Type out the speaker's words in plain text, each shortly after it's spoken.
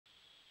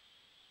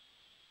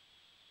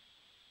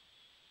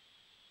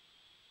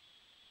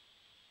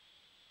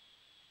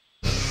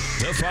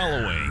The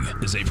following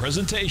is a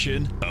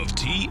presentation of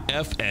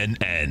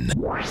TFNN.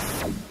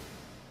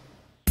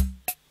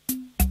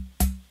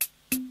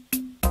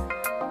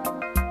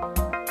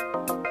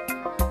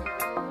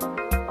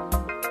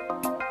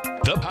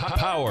 The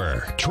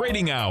Power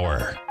Trading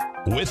Hour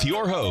with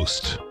your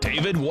host,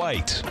 David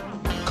White.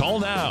 Call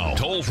now,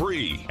 toll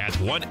free at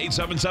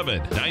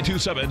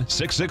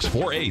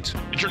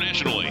 1-877-927-6648.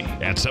 Internationally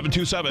at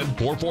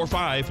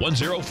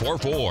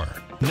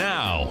 727-445-1044.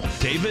 Now,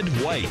 David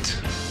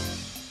White.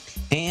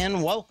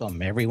 And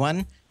welcome,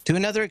 everyone, to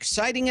another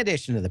exciting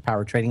edition of the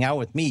Power Trading Hour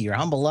with me, your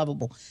humble,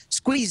 lovable,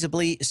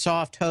 squeezably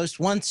soft host.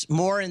 Once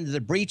more into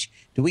the breach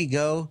do we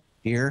go,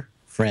 dear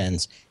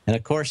friends. And,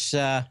 of course,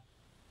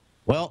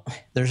 well,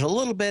 there's a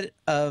little bit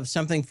of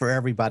something for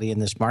everybody in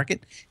this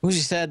market. As we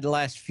said the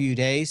last few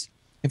days,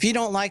 if you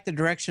don't like the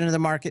direction of the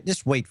market,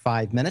 just wait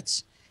 5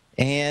 minutes.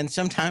 And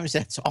sometimes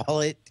that's all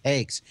it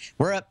takes.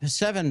 We're up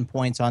 7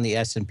 points on the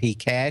S&P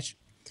cash.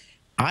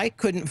 I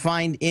couldn't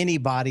find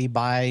anybody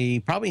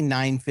by probably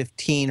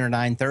 9:15 or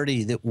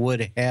 9:30 that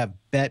would have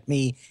bet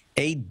me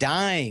a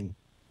dime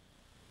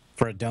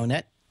for a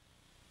donut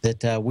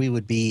that we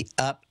would be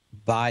up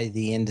by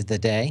the end of the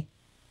day.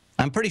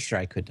 I'm pretty sure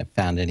I couldn't have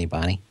found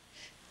anybody.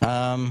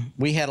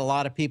 We had a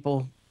lot of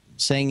people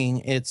saying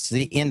it's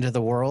the end of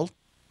the world,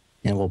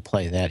 and we'll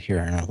play that here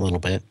in a little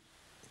bit.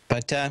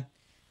 But,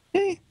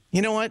 hey,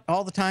 you know what?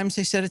 All the times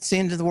they said it's the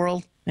end of the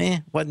world,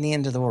 wasn't the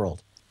end of the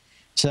world.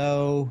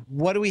 So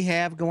what do we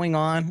have going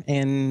on,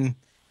 and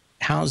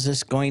how's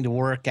this going to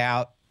work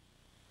out?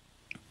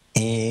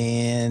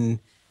 And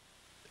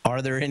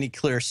are there any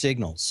clear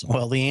signals?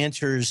 Well, the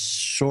answer is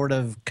sort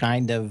of,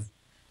 kind of,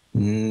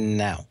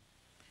 no.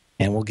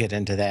 And we'll get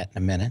into that in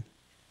a minute.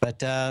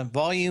 But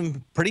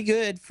volume pretty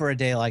good for a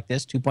day like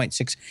this,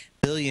 2.6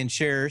 billion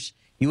shares.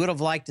 You would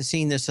have liked to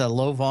seen this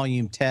low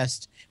volume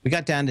test. We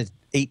got down to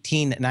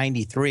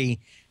 1893.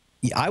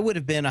 I would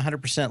have been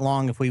 100%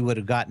 long if we would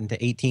have gotten to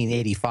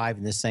 1885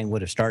 and this thing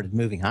would have started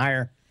moving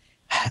higher.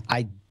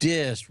 I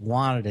just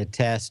wanted a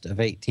test of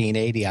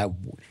 1880.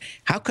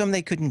 How come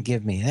they couldn't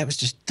give me? That was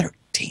just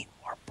 13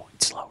 more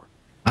points lower.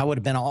 I would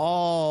have been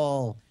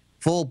all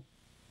full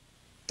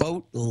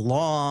boat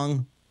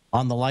long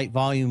on the light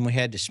volume we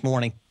had this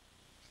morning.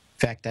 In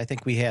fact, I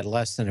think we had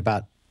less than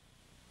about,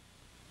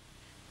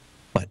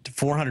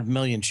 400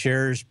 million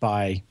shares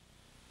by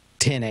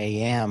 10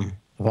 a.m.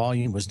 The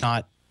volume was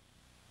not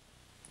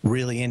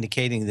really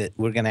indicating that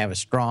we're going to have a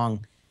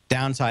strong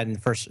downside in the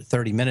first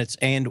 30 minutes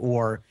and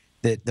or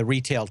that the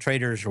retail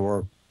traders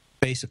were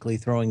basically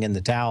throwing in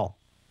the towel.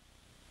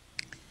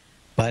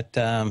 But,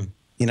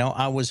 you know,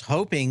 I was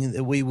hoping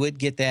that we would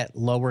get that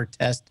lower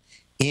test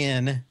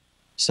in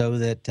so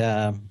that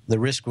the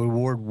risk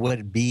reward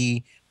would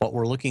be what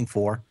we're looking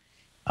for.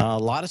 A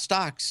lot of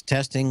stocks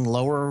testing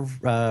lower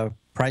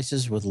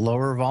prices with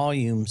lower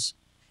volumes.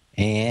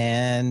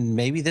 And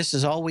maybe this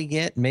is all we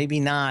get, maybe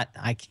not.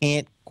 I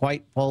can't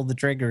quite pull the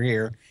trigger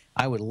here.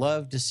 I would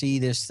love to see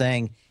this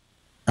thing.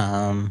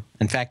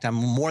 In fact, I'm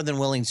more than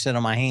willing to sit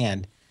on my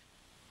hand.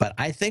 But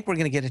I think we're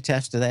going to get a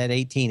test of that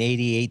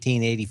 1880,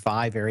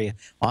 1885 area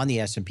on the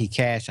S&P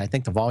cash. I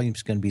think the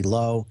volume's going to be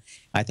low.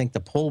 I think the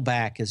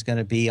pullback is going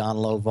to be on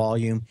low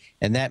volume.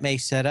 And that may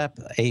set up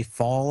a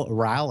fall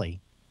rally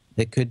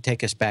that could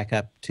take us back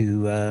up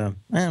to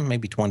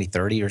maybe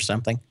 2030 or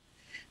something.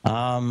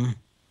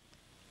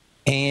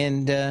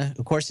 And,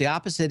 of course, the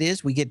opposite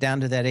is we get down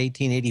to that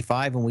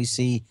 1885 and we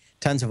see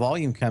tons of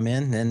volume come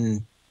in,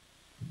 and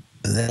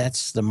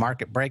that's the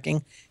market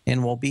breaking,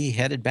 and we'll be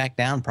headed back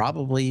down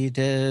probably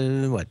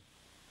to,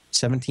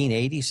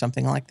 1780,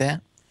 something like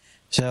that.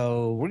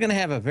 So we're going to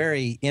have a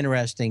very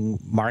interesting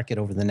market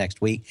over the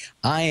next week.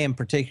 I am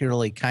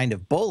particularly kind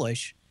of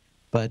bullish,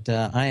 but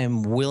I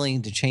am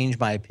willing to change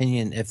my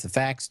opinion if the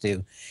facts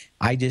do.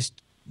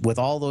 With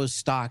all those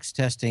stocks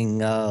testing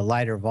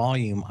lighter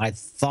volume, I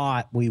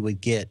thought we would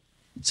get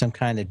some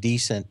kind of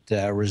decent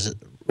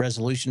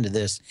resolution to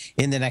this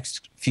in the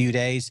next few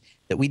days.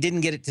 That we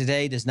didn't get it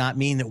today does not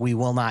mean that we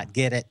will not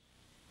get it.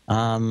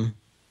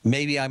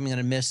 Maybe I'm going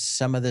to miss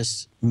some of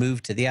this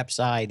move to the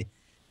upside,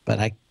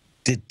 but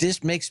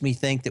this makes me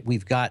think that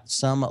we've got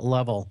some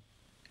level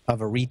of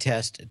a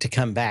retest to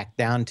come back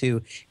down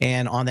to,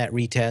 and on that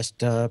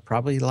retest,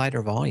 probably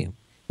lighter volume.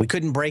 We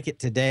couldn't break it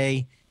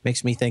today.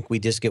 Makes me think we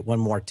just get one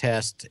more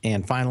test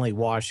and finally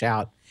wash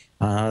out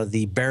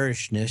the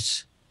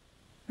bearishness.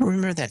 I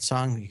remember that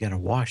song, you got to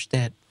wash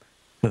that.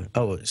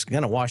 Oh, it's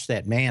going to wash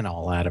that man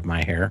all out of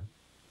my hair.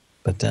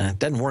 But it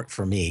doesn't work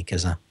for me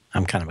because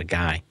I'm kind of a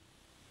guy,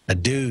 a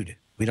dude.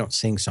 We don't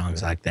sing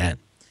songs like that.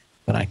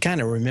 But I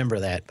kind of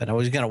remember that. But I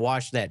was going to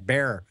wash that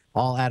bear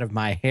all out of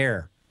my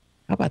hair.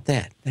 How about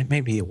that? That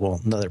may be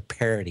another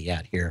parody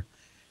out here.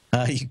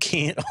 You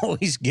can't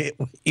always get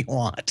what you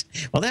want.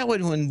 Well, that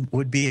one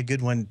would be a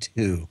good one,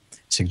 too.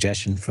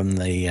 Suggestion from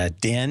the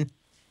den.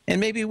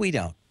 And maybe we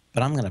don't.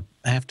 But I'm going to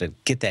have to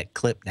get that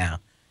clip now.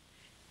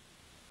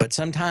 But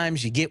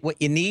sometimes you get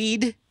what you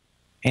need,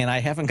 and I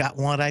haven't got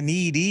what I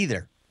need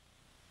either.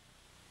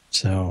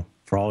 So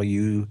for all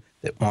you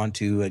that want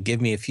to give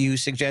me a few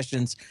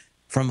suggestions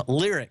from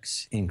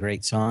lyrics in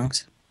great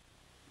songs.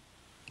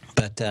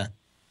 But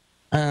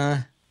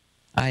I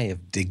have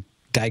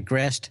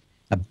digressed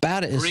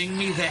about it. Bring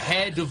me the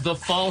head of the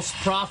false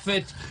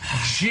prophet,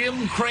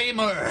 Jim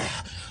Cramer.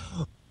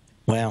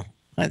 Well,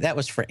 that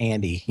was for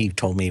Andy. He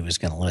told me he was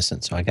going to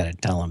listen, so I got to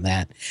tell him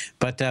that.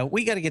 But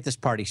we got to get this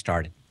party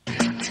started.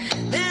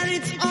 Then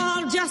it's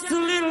all just a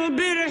little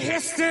bit of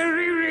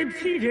history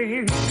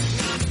repeating.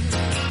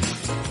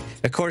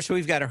 Of course,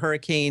 we've got a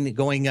hurricane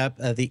going up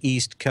the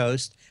East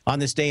Coast. On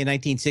this day in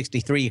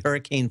 1963,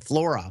 Hurricane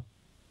Flora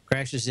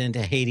crashes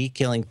into Haiti,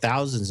 killing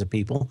thousands of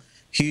people.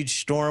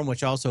 Huge storm,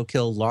 which also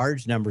killed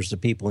large numbers of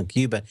people in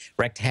Cuba,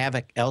 wreaked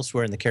havoc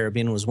elsewhere in the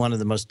Caribbean, was one of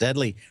the most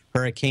deadly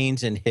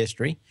hurricanes in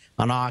history.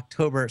 On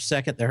October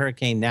 2nd, the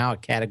hurricane, now a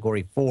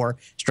Category 4,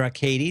 struck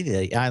Haiti.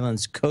 The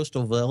island's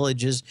coastal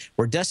villages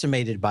were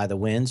decimated by the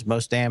winds.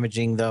 Most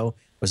damaging, though,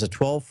 was a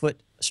 12-foot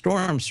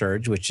storm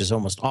surge, which is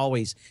almost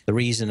always the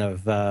reason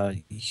of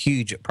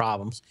huge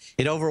problems.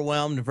 It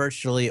overwhelmed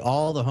virtually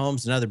all the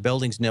homes and other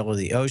buildings near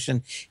the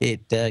ocean.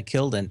 It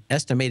killed an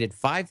estimated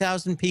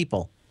 5,000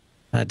 people.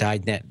 Died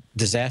in that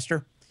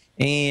disaster.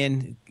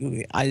 And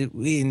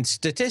in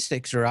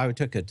statistics, or I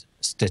took a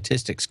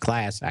statistics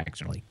class,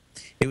 actually.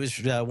 It was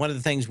one of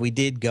the things we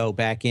did go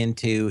back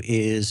into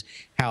is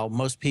how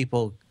most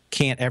people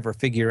can't ever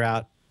figure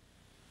out,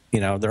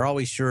 they're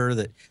always sure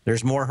that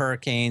there's more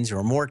hurricanes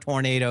or more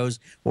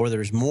tornadoes or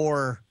there's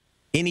more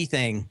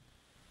anything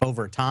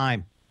over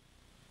time.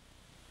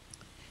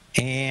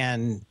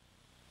 And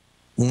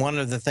one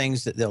of the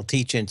things that they'll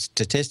teach in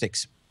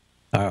statistics,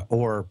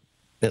 or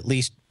at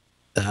least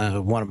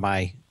one of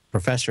my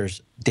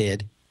professors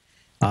did,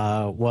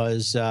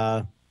 was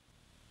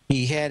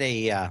he had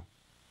a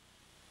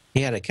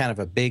kind of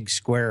a big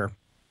square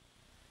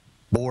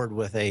board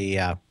with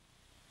a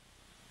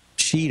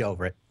sheet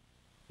over it,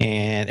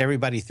 and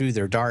everybody threw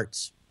their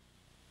darts.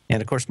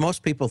 And of course,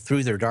 most people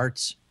threw their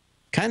darts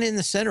kind of in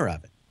the center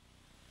of it.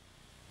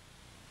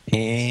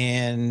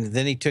 And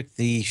then he took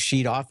the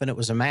sheet off, and it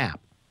was a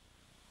map.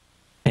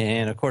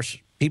 And of course,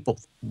 people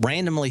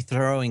randomly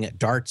throwing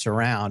darts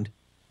around.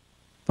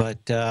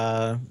 But,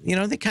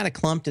 they kind of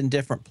clumped in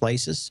different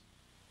places.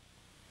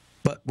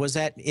 But was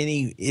that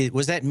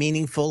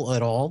meaningful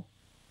at all?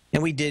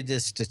 And we did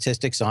the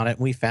statistics on it, and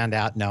we found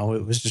out, no,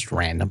 it was just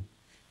random,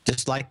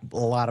 just like a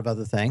lot of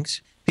other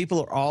things.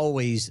 People are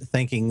always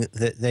thinking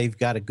that they've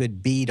got a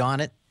good bead on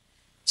it.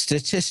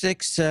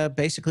 Statistics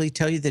basically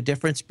tell you the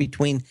difference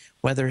between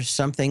whether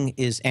something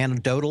is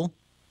anecdotal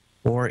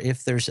or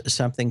if there's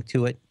something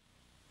to it.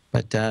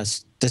 But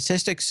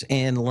statistics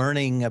and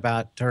learning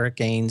about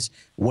hurricanes,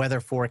 weather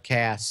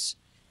forecasts,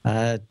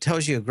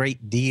 tells you a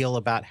great deal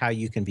about how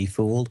you can be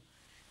fooled.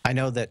 I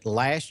know that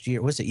last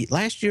year, was it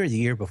last year or the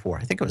year before?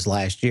 I think it was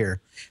last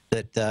year,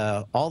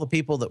 that all the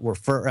people that were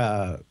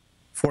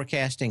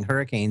forecasting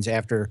hurricanes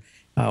after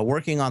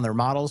working on their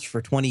models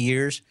for 20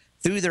 years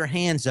threw their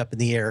hands up in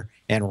the air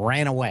and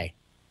ran away.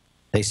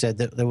 They said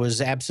that there was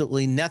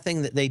absolutely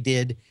nothing that they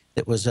did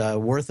that was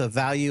worth of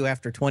value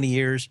after 20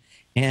 years,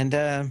 and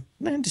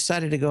then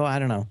decided to go, I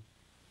don't know,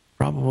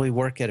 probably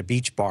work at a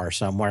beach bar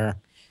somewhere,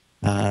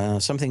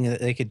 something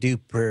that they could do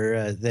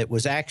that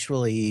was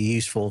actually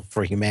useful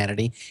for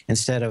humanity,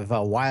 instead of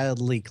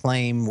wildly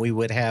claim we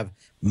would have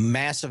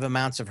massive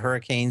amounts of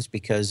hurricanes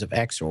because of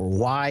X or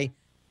Y.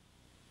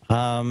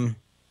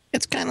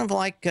 It's kind of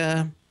like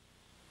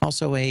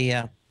also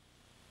a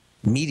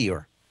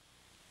meteor.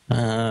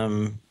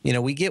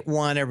 We get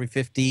one every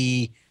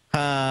 50,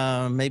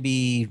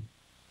 maybe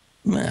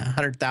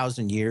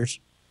 100,000 years,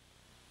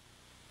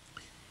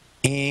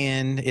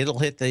 and it'll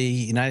hit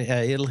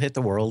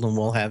the world, and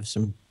we'll have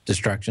some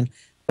destruction.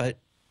 But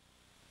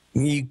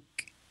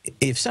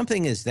if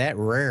something is that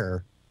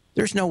rare,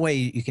 there's no way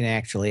you can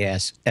actually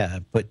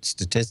put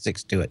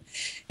statistics to it.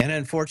 And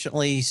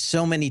unfortunately,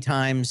 so many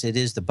times it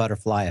is the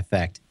butterfly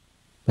effect.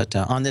 But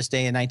on this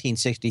day in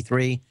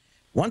 1963,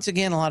 once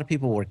again, a lot of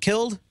people were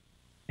killed.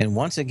 And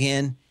once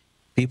again,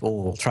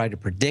 people will try to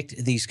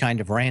predict these kind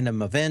of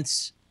random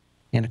events.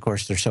 And of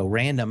course, they're so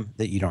random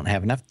that you don't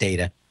have enough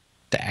data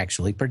to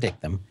actually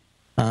predict them.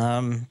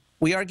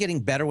 We are getting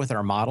better with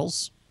our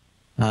models.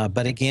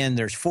 But again,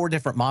 there's 4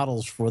 different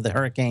models for the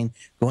hurricane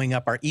going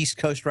up our East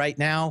Coast right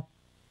now.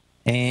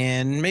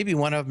 And maybe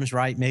one of them is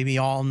right. Maybe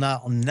none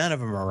of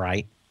them are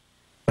right.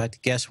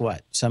 But guess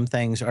what? Some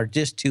things are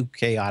just too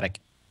chaotic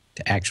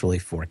to actually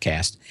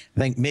forecast. I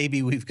think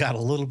maybe we've got a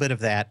little bit of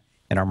that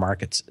in our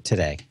markets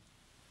today.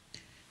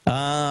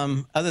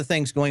 Other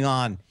things going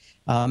on.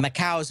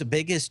 Macau's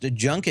biggest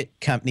junket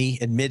company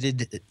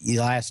admitted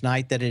last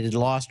night that it had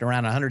lost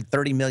around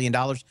 $130 million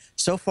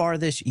so far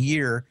this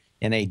year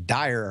in a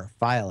dire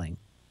filing.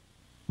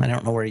 I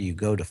don't know where you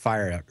go to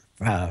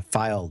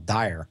file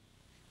dire.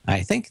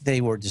 I think they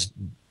were just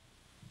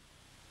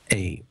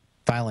a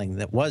filing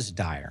that was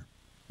dire.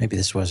 Maybe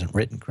this wasn't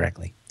written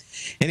correctly.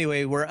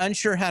 Anyway, we're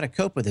unsure how to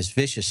cope with this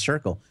vicious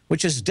circle,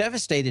 which has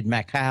devastated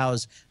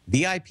Macau's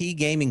VIP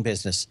gaming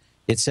business,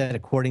 it said,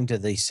 according to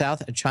the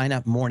South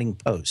China Morning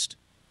Post.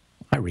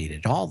 I read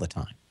it all the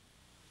time.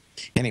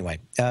 Anyway,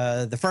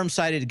 the firm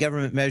cited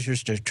government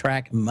measures to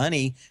track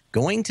money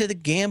going to the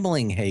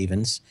gambling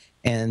havens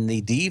and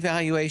the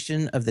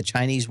devaluation of the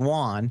Chinese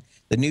yuan,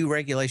 the new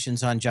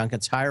regulations on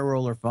junkets, higher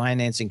roller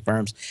financing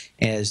firms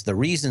as the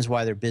reasons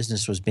why their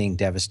business was being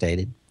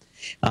devastated.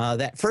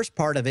 That first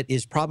part of it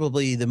is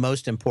probably the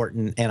most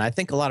important, and I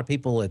think a lot of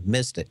people have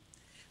missed it.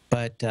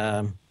 But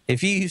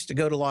if you used to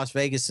go to Las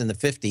Vegas in the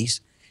 50s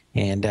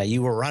and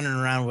you were running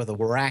around with a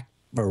rat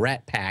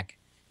pack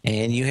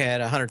and you had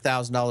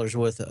 $100,000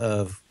 worth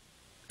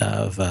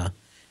of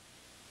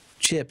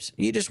chips,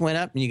 you just went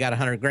up and you got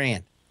 100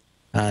 grand.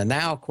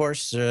 Now, of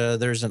course,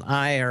 there's an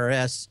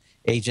IRS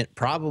agent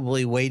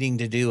probably waiting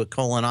to do a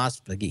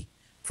colonoscopy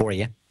for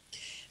you.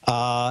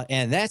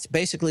 And that's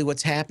basically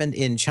what's happened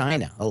in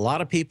China. A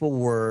lot of people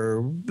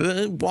were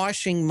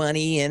washing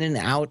money in and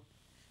out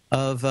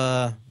of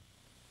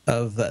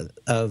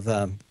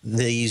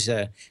these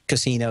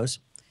casinos.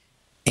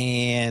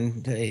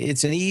 And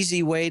it's an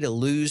easy way to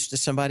lose to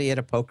somebody at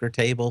a poker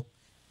table,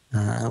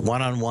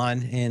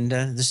 one-on-one,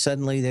 and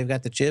suddenly they've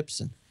got the chips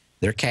and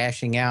they're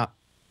cashing out.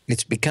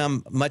 It's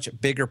become a much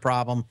bigger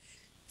problem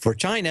for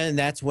China, and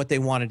that's what they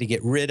wanted to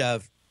get rid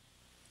of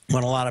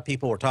when a lot of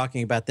people were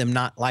talking about them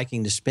not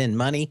liking to spend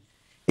money.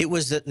 It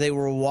was that they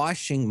were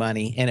washing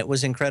money, and it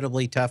was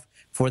incredibly tough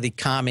for the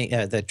Chi-coms,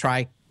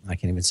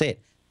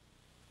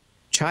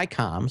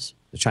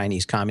 the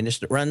Chinese communists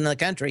that run the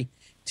country,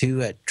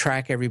 to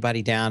track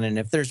everybody down. And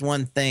if there's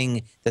one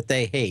thing that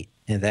they hate,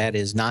 and that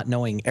is not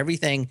knowing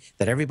everything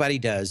that everybody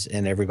does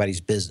in everybody's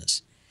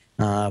business.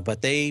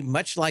 But they,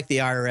 much like the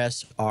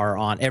IRS, are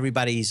on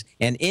everybody's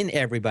and in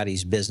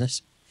everybody's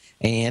business.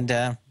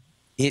 And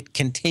it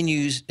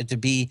continues to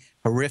be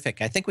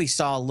horrific. I think we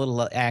saw a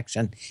little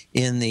action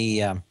in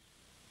the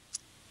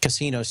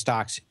casino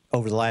stocks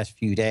over the last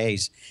few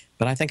days,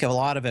 but I think a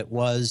lot of it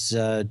was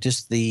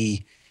just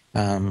the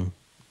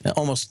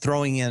almost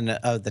throwing in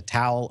of the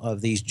towel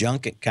of these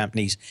junket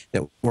companies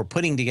that were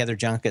putting together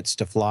junkets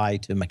to fly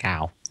to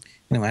Macau.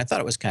 Anyway, I thought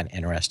it was kind of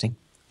interesting.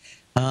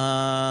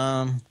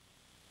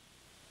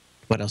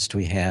 What else do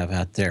we have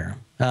out there?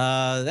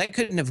 That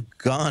couldn't have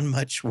gone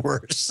much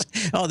worse.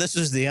 Oh, this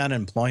was the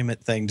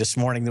unemployment thing this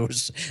morning. There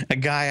was a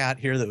guy out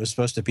here that was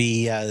supposed to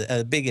be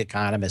a big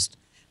economist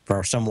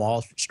for some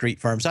Wall Street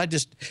firms. I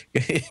just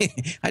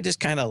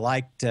kind of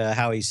liked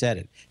how he said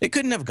it. It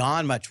couldn't have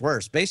gone much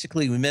worse.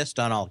 Basically, we missed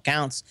on all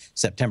accounts: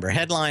 September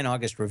headline,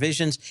 August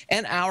revisions,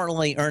 and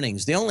hourly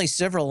earnings. The only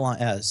silver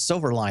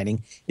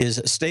lining is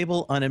a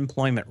stable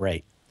unemployment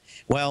rate.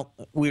 Well,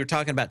 we were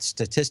talking about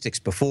statistics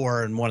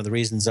before, and one of the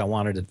reasons I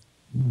wanted to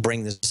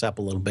bring this up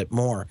a little bit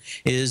more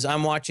is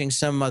I'm watching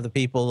some of the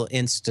people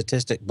in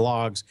statistic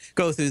blogs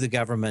go through the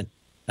government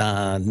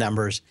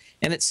numbers,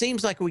 and it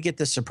seems like we get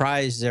the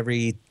surprise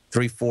every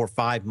 3, 4,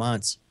 5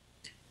 months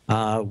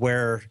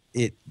where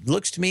it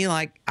looks to me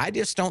like I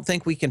just don't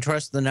think we can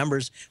trust the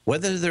numbers,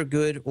 whether they're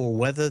good or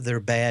whether they're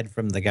bad,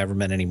 from the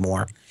government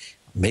anymore.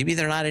 Maybe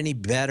they're not any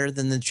better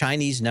than the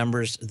Chinese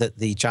numbers that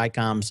the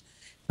Chi-coms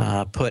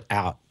put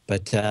out,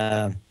 but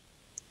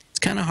it's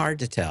kind of hard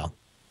to tell.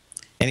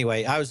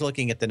 Anyway, I was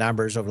looking at the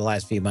numbers over the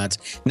last few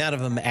months. None of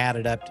them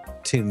added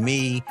up to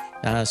me.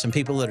 Some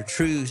people that are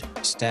true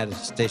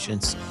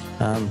statisticians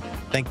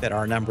think that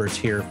our numbers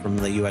here from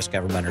the U.S.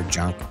 government are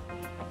junk.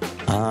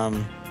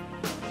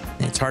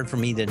 It's hard for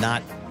me to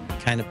not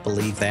kind of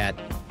believe that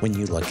when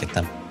you look at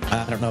them.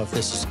 I don't know if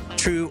this is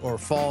true or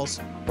false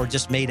or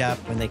just made up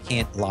when they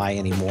can't lie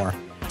anymore.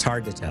 It's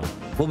hard to tell.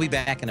 We'll be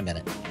back in a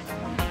minute.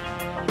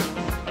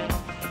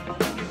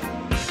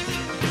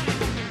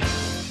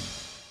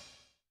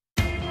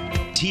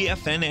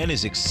 TFNN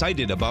is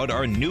excited about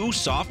our new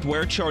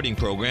software charting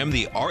program,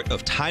 The Art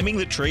of Timing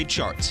the Trade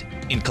Charts.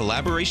 In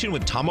collaboration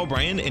with Tom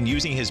O'Brien and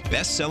using his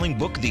best-selling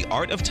book, The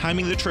Art of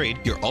Timing the Trade,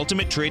 Your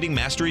Ultimate Trading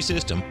Mastery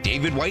System,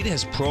 David White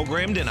has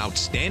programmed an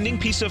outstanding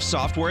piece of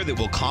software that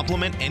will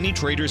complement any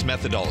trader's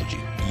methodology.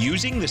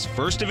 Using this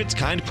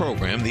first-of-its-kind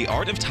program, The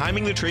Art of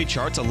Timing the Trade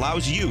Charts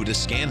allows you to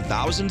scan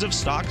thousands of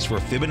stocks for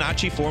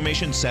Fibonacci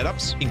formation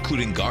setups,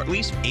 including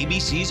Gartley's,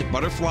 ABC's,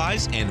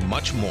 butterflies, and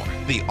much more.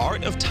 The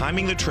Art of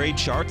Timing the Trade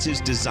Charts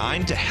is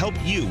designed to help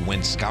you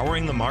when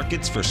scouring the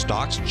markets for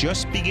stocks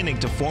just beginning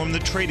to form the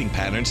trading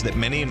patterns that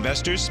many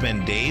investors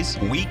spend days,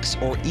 weeks,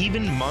 or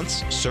even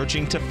months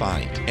searching to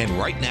find. And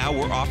right now,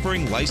 we're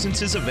offering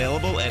licenses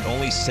available at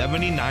only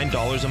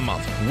 $79 a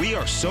month. We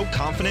are so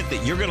confident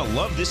that you're going to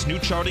love this new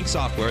charting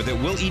software that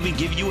will even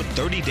give you a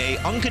 30-day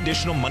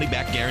unconditional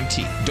money-back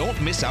guarantee. Don't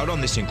miss out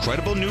on this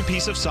incredible new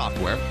piece of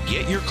software.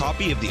 Get your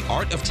copy of The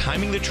Art of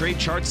Timing the Trade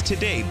Charts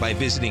today by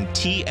visiting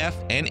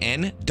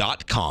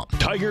TFNN.com.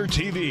 Tiger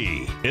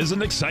TV is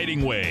an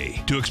exciting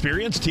way to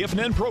experience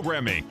TFNN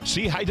programming.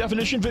 See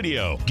high-definition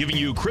video, giving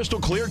you crisp crystal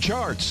clear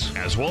charts,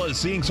 as well as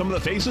seeing some of the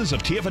faces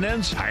of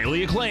TFNN's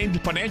highly acclaimed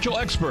financial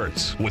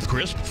experts with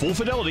crisp, full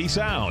fidelity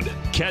sound.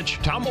 Catch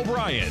Tom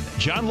O'Brien,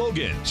 John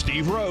Logan,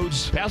 Steve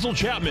Rhodes, Basil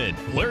Chapman,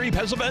 Larry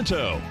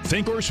Pesavento,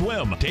 Think or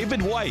Swim,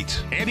 David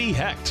White, Andy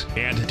Hecht,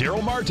 and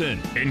Daryl Martin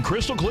in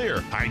crystal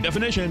clear, high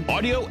definition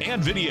audio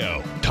and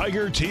video.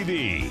 Tiger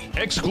TV,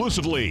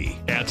 exclusively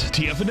at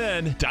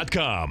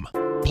TFNN.com.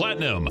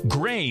 Platinum,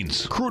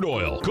 grains, crude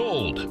oil,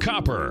 gold,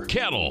 copper,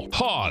 cattle,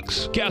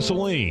 hogs,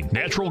 gasoline,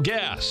 natural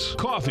gas,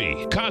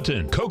 coffee,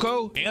 cotton,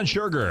 cocoa, and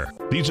sugar.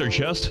 These are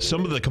just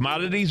some of the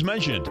commodities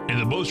mentioned in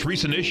the most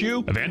recent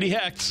issue of Andy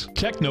Hecht's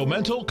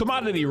Techno-Mental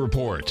Commodity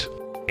Report.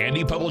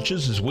 Andy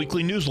publishes his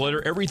weekly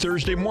newsletter every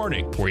Thursday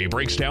morning, where he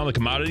breaks down the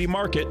commodity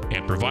market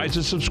and provides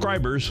his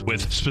subscribers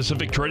with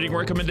specific trading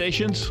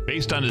recommendations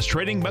based on his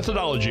trading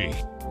methodology.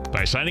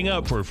 By signing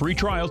up for a free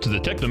trial to the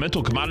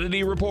Techno-Mental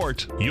Commodity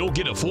Report, you'll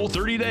get a full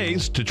 30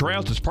 days to try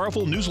out this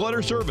powerful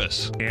newsletter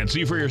service and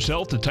see for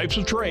yourself the types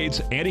of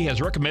trades Andy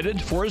has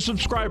recommended for his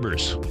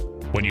subscribers.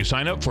 When you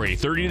sign up for a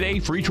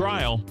 30-day free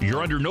trial,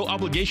 you're under no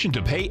obligation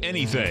to pay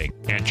anything.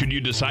 And should you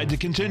decide to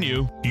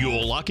continue, you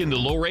will lock in the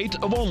low rate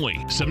of only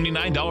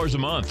 $79 a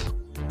month.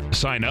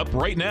 Sign up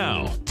right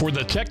now for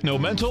the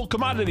Techno-Mental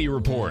Commodity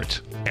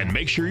Report and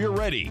make sure you're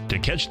ready to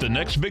catch the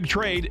next big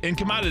trade in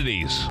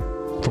commodities.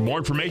 For more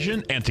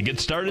information and to get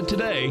started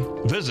today,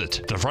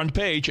 visit the front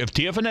page of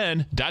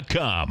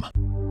TFNN.com.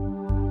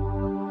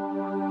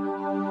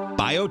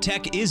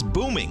 Biotech is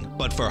booming,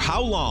 but for how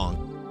long?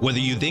 Whether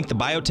you think the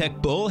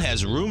biotech bull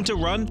has room to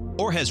run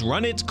or has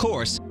run its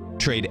course,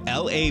 trade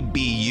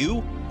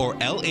LABU or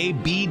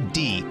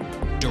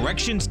LABD.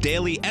 Direction's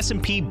daily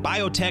S&P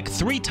Biotech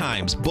 3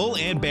 times bull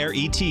and bear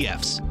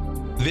ETFs.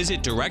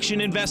 Visit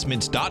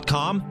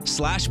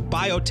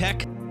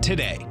directioninvestments.com/biotech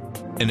today.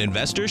 An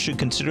investor should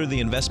consider the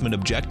investment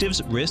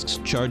objectives, risks,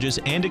 charges,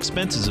 and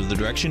expenses of the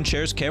Direction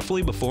shares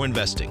carefully before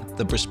investing.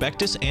 The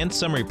prospectus and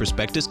summary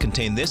prospectus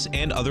contain this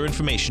and other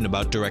information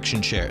about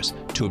Direction shares.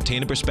 To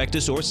obtain a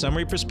prospectus or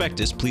summary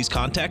prospectus, please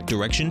contact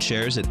Direction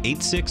shares at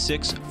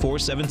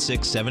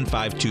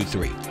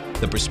 866-476-7523.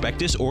 The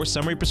prospectus or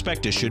summary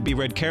prospectus should be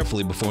read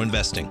carefully before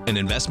investing. An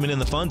investment in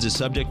the funds is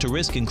subject to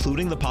risk,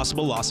 including the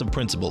possible loss of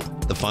principal.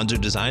 The funds are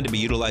designed to be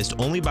utilized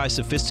only by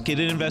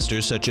sophisticated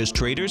investors such as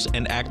traders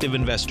and active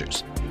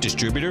investors.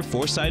 Distributor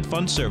Foreside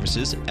Fund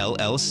Services,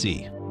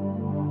 LLC.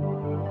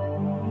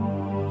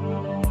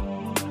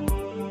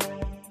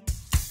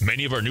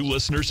 Many of our new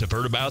listeners have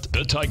heard about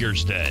the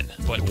Tiger's Den,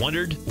 but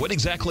wondered, what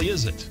exactly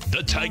is it?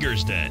 The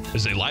Tiger's Den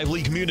is a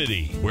lively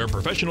community where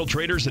professional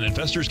traders and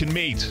investors can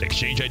meet,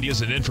 exchange ideas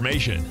and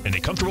information in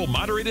a comfortable,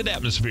 moderated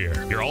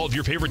atmosphere. Hear all of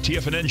your favorite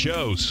TFNN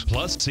shows,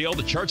 plus see all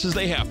the charts as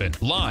they happen,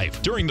 live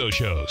during those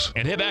shows,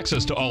 and have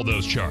access to all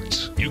those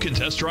charts. You can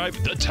test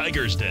drive the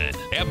Tiger's Den,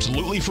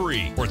 absolutely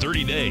free, for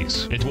 30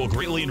 days. It will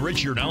greatly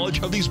enrich your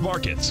knowledge of these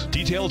markets.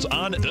 Details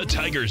on the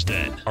Tiger's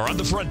Den are on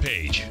the front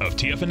page of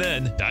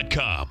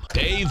TFNN.com.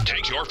 Dave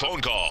takes your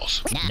phone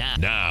calls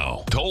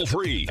now. Toll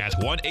free at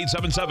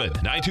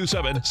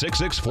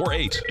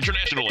 1-877-927-6648.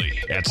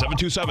 Internationally at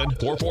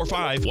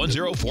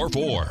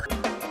 727-445-1044.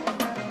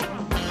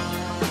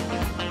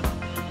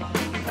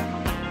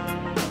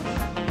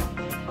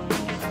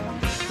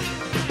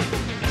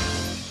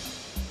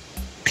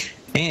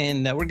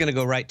 And we're going to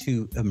go right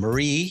to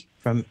Marie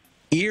from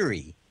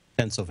Erie,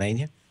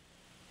 Pennsylvania.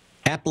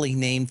 Happily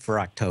named for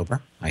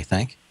October, I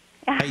think.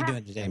 How are you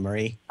doing today,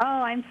 Marie? Oh,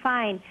 I'm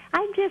fine.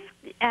 I'm just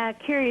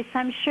curious.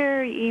 I'm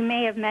sure you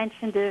may have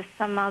mentioned this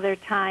some other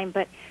time,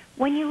 but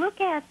when you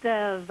look at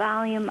the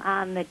volume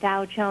on the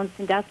Dow Jones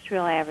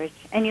Industrial Average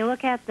and you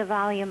look at the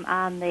volume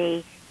on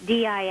the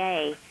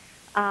DIA,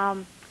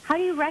 how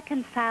do you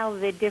reconcile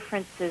the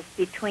differences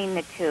between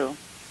the two?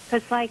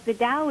 Because, like, the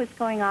Dow is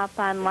going up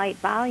on light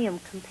volume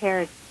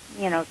compared,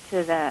 to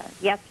the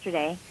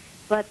yesterday,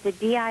 but the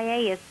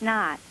DIA is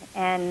not.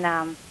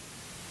 And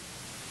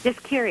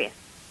just curious.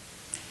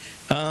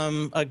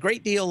 A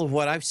great deal of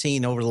what I've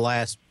seen over the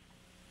last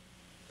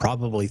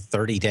probably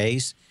 30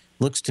 days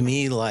looks to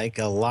me like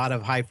a lot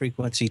of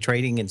high-frequency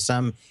trading in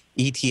some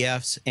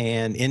ETFs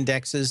and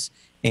indexes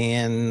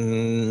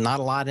and not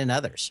a lot in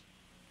others.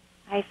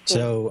 I see.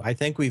 So I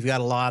think we've got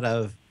a lot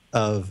of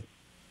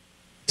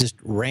just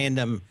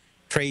random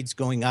trades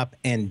going up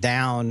and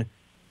down,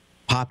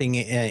 popping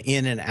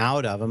in and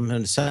out of them,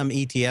 and some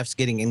ETFs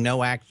getting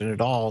no action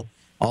at all,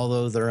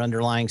 although their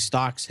underlying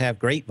stocks have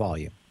great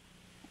volume.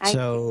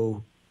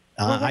 Well,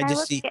 I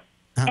just see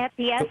at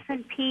the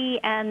S&P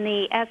and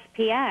the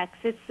SPX,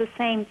 it's the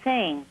same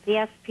thing.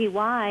 The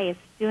SPY is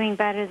doing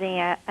better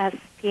than the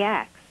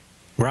SPX.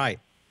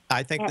 Right.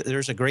 I think that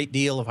there's a great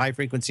deal of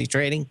high-frequency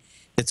trading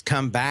that's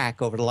come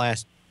back over the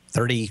last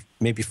 30,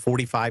 maybe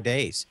 45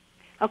 days.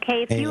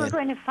 Okay, if you were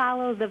going to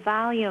follow the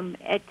volume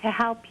to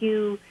help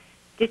you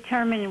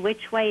determine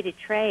which way to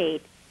trade,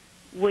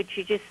 would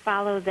you just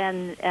follow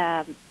then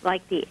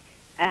like the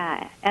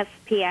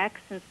SPX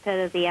instead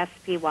of the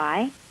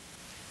SPY?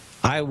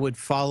 I would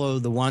follow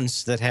the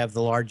ones that have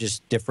the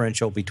largest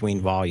differential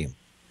between volume.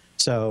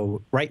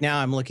 So right now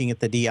I'm looking at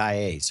the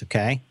DIAs,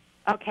 okay?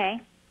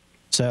 Okay.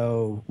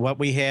 So what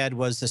we had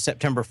was the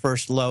September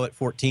 1st low at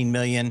 14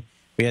 million.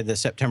 We had the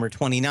September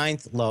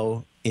 29th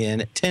low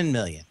in 10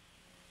 million.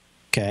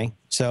 Okay,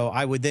 so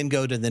I would then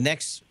go to the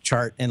next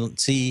chart and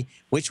see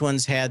which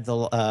ones had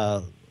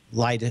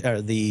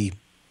the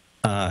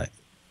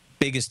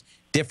biggest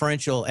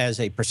differential as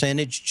a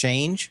percentage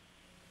change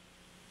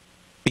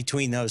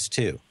between those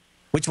two.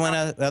 Which one,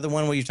 other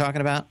one were you talking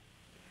about?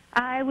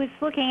 I was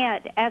looking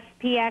at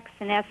SPX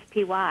and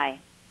SPY.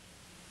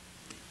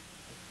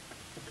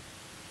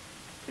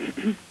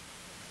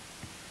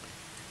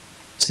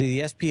 See,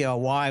 the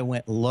SPLY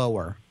went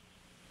lower,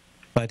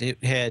 but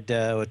it had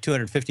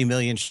 250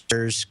 million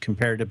shares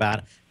compared to about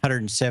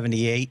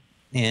 178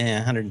 and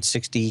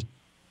 160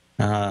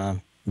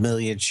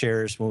 million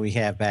shares when we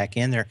have back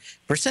in there.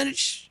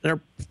 Percentage,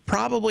 they're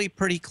probably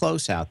pretty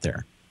close out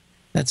there.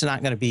 That's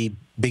not going to be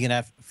big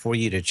enough for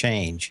you to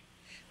change.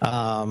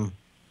 To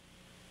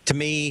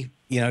me,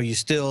 you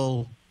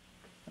still,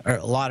 or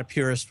a lot of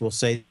purists will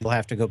say we'll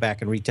have to go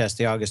back and retest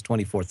the August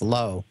 24th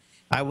low.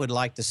 I would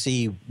like to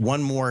see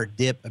one more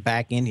dip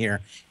back in here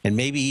and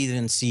maybe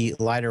even see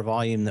lighter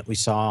volume than we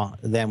saw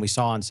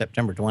on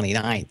September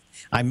 29th.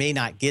 I may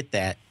not get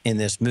that in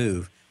this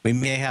move. We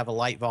may have a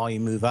light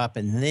volume move up,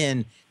 and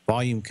then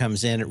volume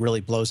comes in, it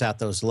really blows out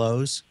those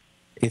lows.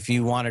 If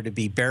you wanted to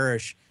be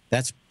bearish,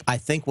 that's, I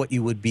think, what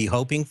you would be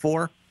hoping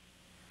for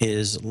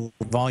is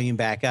volume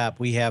back up.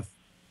 We have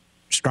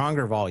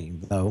stronger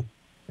volume, though,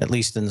 at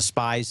least in the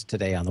SPYs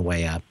today on the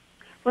way up.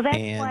 Well, that's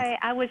why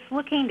I was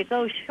looking to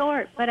go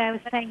short, but I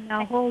was saying,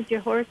 now hold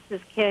your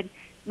horses, kid.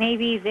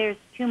 Maybe there's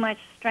too much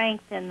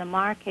strength in the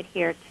market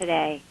here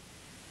today.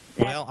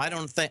 Well, I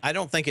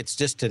don't think it's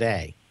just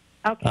today.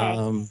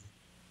 Okay.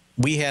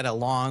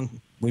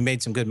 We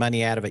made some good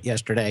money out of it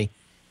yesterday.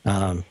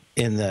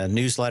 In the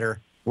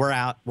newsletter, we're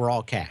out, we're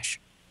all cash.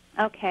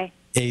 Okay.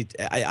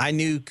 I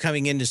knew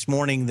coming in this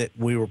morning that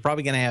we were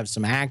probably going to have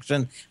some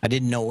action. I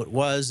didn't know what it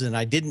was, and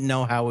I didn't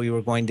know how we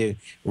were going to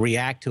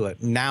react to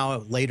it. Now,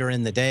 later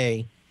in the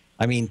day,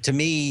 I mean, to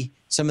me,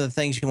 some of the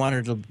things you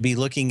wanted to be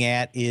looking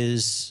at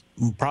is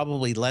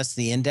probably less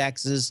the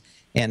indexes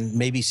and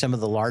maybe some of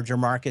the larger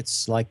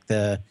markets, like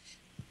the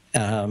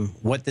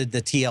what did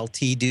the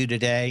TLT do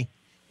today?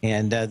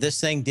 And this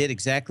thing did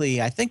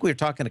exactly, I think we were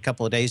talking a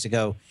couple of days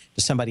ago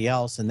to somebody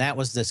else, and that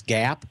was this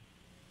gap.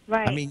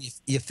 Right. I mean,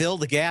 you fill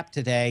the gap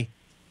today,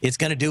 it's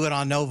going to do it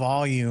on no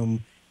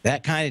volume.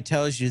 That kind of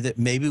tells you that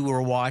maybe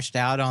we're washed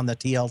out on the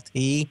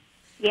TLT.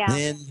 Yeah.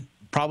 Then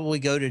probably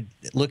go to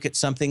look at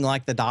something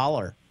like the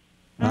dollar.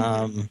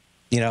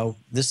 Mm-hmm.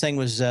 This thing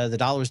was the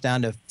dollar's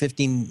down to down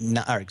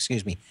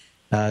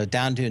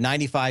to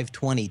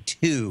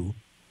 95.22,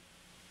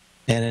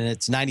 and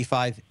it's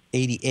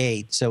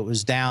 95.88. So it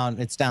was down.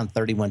 It's down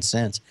 31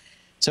 cents.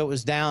 So it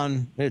was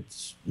down.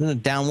 It's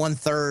down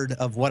 1/3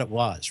 of what it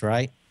was,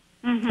 right?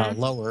 Mm-hmm.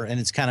 Lower, and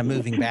it's kind of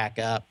moving back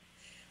up.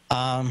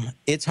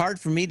 It's hard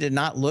for me to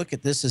not look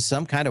at this as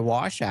some kind of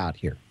washout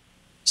here.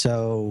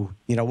 So,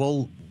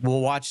 we'll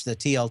watch the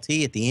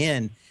TLT at the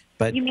end,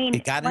 but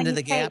it got into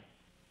the gap.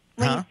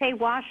 When you say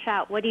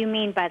washout, what do you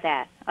mean by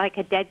that? Like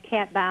a dead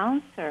cat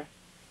bounce, or?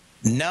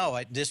 No,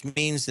 it just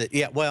means that,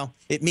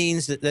 it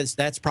means that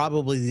that's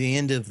probably the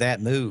end of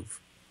that move.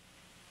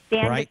 The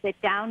end of the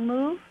down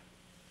move?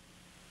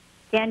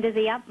 The end of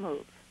the up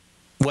move?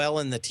 Well,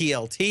 in the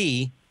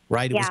TLT,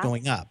 it was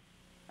going up,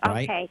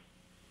 right?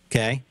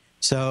 Okay.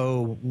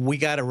 So we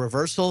got a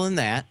reversal in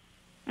that.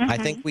 Mm-hmm. I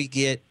think we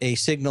get a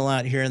signal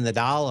out here in the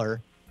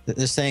dollar that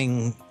this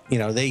thing,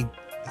 they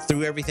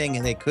threw everything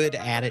and they could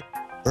at it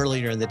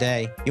earlier in the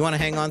day. You want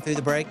to hang on through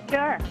the break?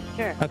 Sure.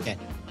 Okay.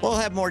 We'll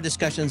have more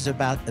discussions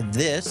about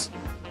this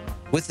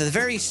with the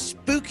very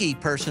spooky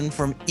person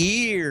from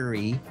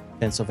Erie,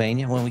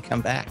 Pennsylvania, when we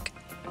come back.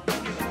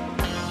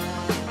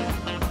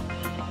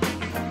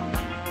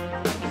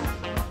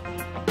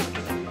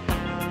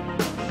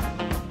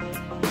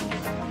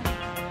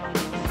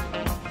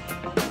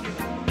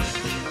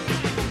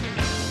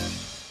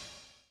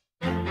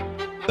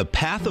 The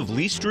Path of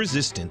Least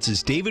Resistance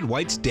is David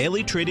White's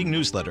daily trading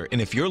newsletter, and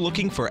if you're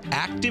looking for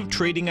active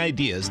trading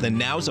ideas, then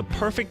now's a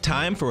perfect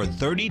time for a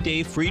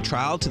 30-day free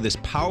trial to this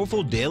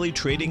powerful daily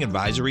trading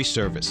advisory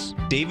service.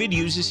 David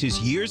uses his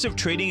years of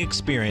trading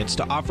experience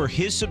to offer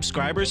his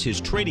subscribers his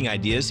trading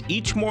ideas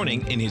each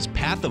morning in his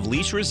Path of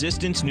Least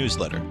Resistance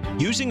newsletter.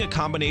 Using a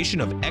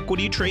combination of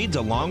equity trades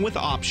along with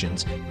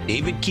options,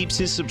 David keeps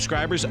his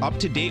subscribers up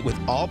to date with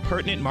all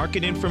pertinent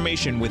market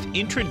information with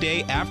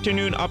intraday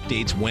afternoon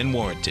updates when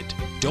warranted.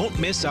 Don't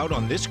miss out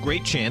on this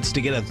great chance to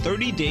get a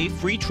 30-day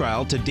free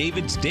trial to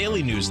David's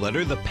daily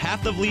newsletter, The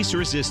Path of Least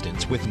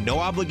Resistance, with no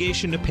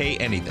obligation to pay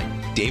anything.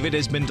 David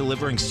has been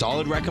delivering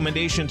solid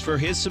recommendations for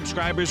his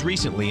subscribers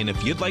recently, and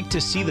if you'd like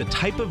to see the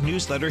type of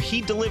newsletter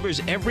he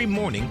delivers every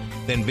morning,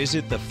 then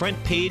visit the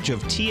front page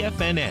of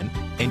TFNN,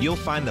 and you'll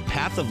find The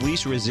Path of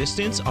Least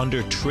Resistance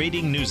under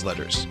Trading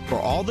Newsletters. For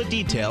all the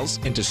details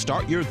and to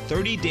start your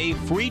 30-day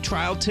free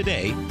trial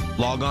today,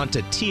 log on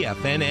to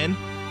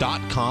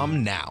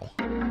TFNN.com now.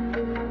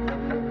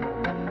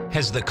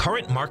 Has the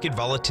current market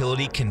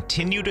volatility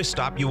continued to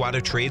stop you out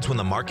of trades when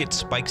the market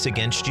spikes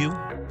against you?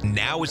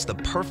 Now is the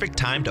perfect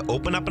time to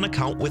open up an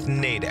account with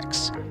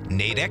Nadex.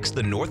 Nadex,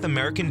 the North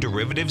American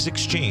Derivatives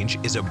Exchange,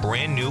 is a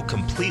brand new,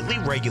 completely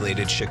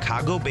regulated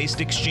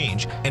Chicago-based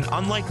exchange, and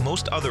unlike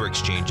most other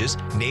exchanges,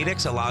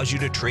 Nadex allows you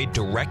to trade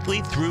directly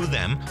through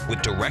them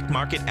with direct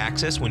market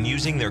access when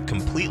using their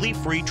completely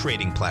free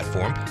trading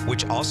platform,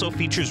 which also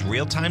features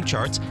real-time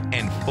charts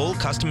and full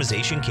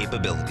customization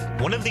capability.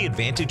 One of the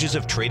advantages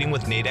of trading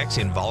with Nadex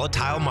in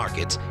volatile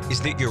markets is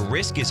that your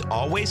risk is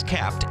always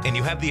capped and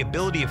you have the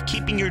ability of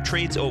keeping your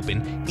trades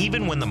open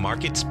even when the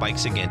market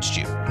spikes against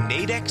you.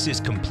 Nadex is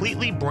completely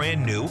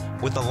brand new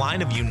with a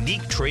line of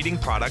unique trading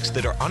products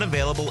that are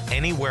unavailable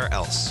anywhere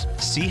else.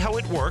 See how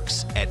it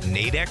works at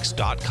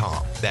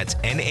nadex.com. That's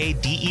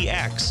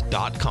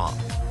NADEX.com.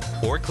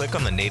 Or click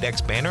on the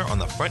Nadex banner on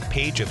the front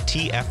page of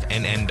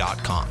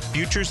TFNN.com.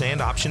 Futures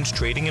and options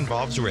trading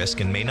involves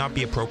risk and may not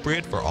be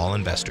appropriate for all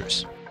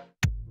investors.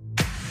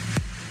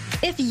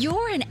 If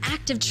you're an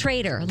active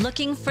trader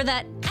looking for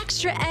that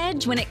extra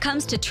edge when it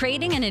comes to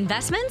trading and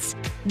investments,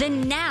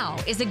 then now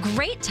is a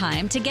great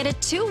time to get a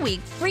 2-week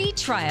free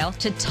trial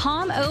to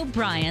Tom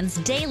O'Brien's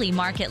daily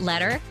market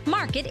letter,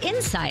 Market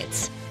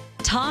Insights.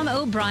 Tom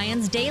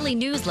O'Brien's daily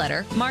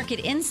newsletter, Market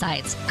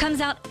Insights,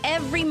 comes out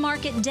every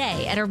market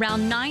day at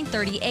around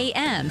 9:30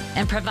 a.m.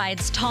 and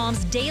provides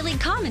Tom's daily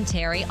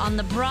commentary on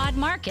the broad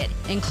market,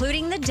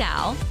 including the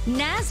Dow,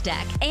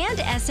 NASDAQ, and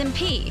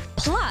S&P,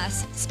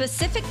 plus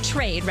specific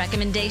trade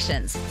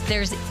recommendations.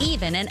 There's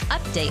even an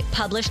update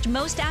published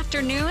most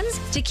afternoons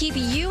to keep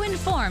you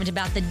informed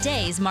about the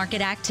day's market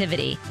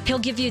activity. He'll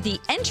give you the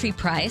entry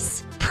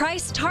price,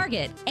 price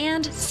target,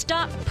 and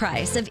stop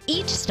price of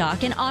each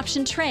stock and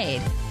option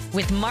trade.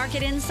 With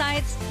Market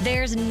Insights,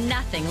 there's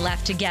nothing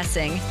left to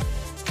guessing.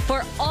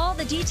 For all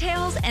the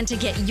details and to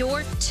get your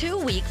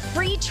 2-week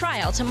free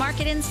trial to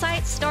Market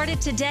Insights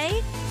started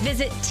today,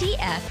 visit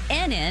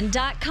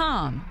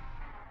TFNN.com.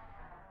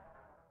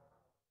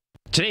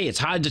 Today, it's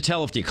hard to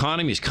tell if the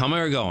economy is coming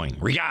or going.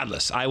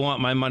 Regardless, I want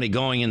my money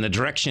going in the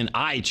direction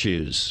I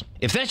choose.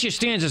 If that's your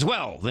stance as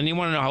well, then you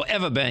want to know how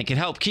Everbank can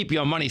help keep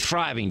your money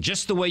thriving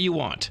just the way you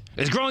want.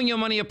 Is growing your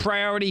money a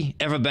priority?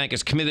 Everbank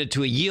is committed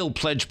to a yield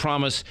pledge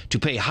promise to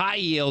pay high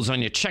yields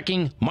on your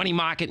checking, money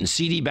market, and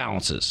CD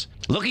balances.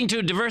 Looking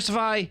to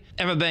diversify?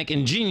 Everbank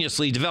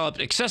ingeniously developed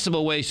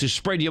accessible ways to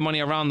spread your money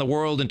around the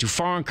world into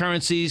foreign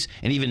currencies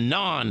and even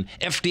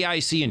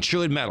non-FDIC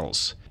insured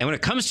metals. And when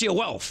it comes to your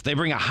wealth, they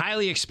bring a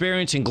highly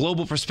experienced and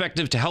global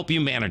perspective to help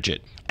you manage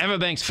it.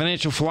 Everbank's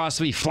financial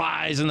philosophy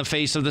flies in the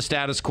face of the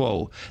status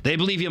quo. They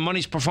believe your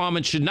money's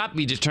performance should not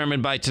be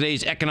determined by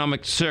today's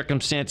economic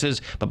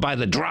circumstances, but by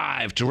the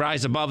drive to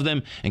rise above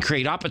them and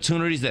create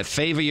opportunities that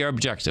favor your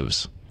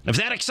objectives. If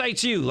that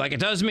excites you like it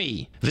does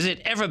me,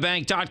 visit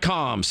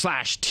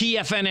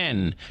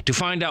everbank.com/TFNN to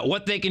find out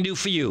what they can do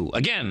for you.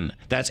 Again,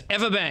 that's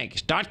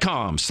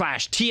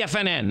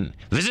everbank.com/TFNN.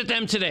 Visit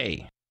them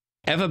today.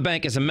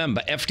 Everbank is a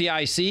member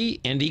FDIC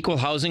and equal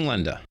housing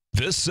lender.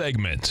 This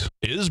segment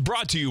is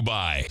brought to you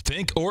by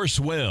Think or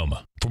Swim.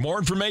 For more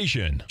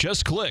information,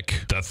 just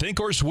click the Think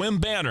or Swim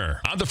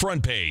banner on the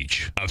front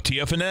page of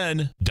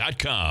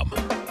TFNN.com.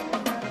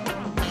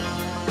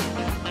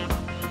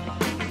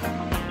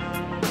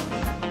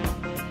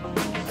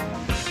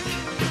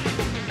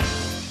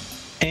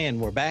 And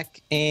we're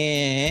back,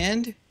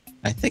 and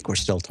I think we're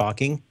still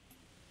talking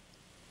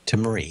to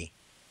Marie.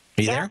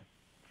 Are you there?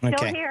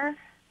 Still here.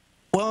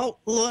 Well,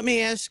 let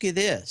me ask you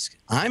this.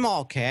 I'm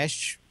all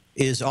cash.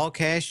 Is all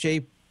cash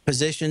a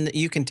position that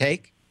you can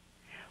take?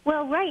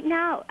 Well, right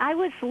now, I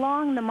was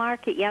long the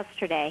market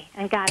yesterday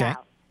and got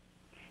out.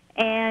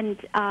 And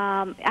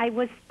I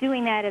was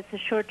doing that as a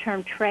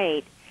short-term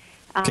trade.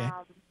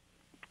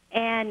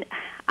 And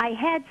I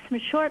had some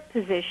short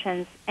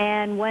positions,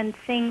 and when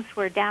things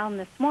were down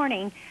this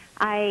morning,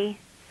 I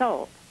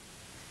sold.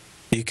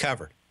 You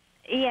covered?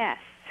 Yes.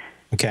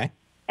 Okay.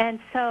 And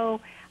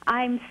so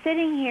I'm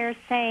sitting here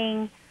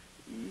saying,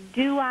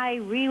 do I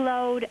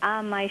reload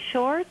on my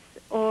shorts,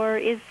 or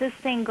is this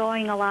thing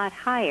going a lot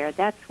higher?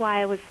 That's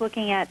why I was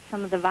looking at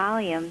some of the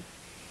volumes,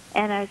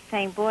 and I was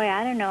saying, boy,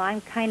 I don't know,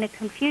 I'm kind of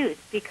confused,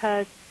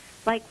 because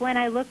like when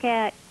I look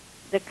at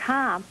the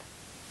comp,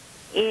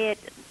 it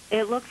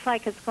looks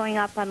like it's going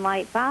up on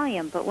light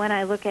volume, but when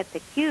I look at the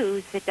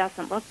Qs, it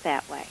doesn't look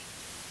that way.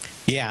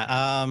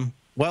 Yeah.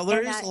 Well,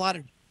 there is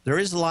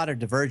a lot of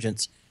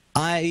divergence.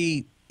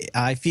 I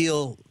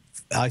feel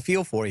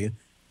for you,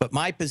 but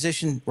my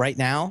position right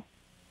now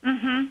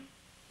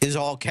is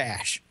all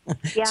cash.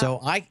 Yeah. So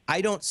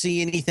I don't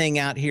see anything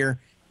out here.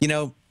 You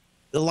know,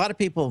 a lot of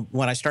people,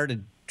 when I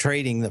started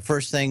trading, the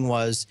first thing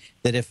was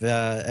that if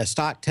a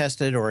stock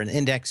tested or an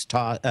index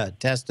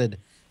tested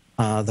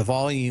the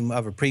volume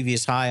of a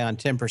previous high on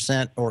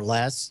 10% or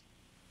less,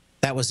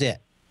 that was it.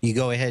 You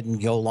go ahead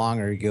and go long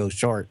or you go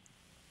short.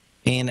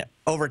 And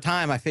over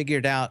time, I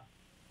figured out,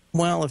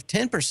 well, if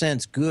 10%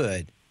 is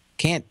good,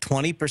 can't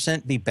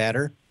 20% be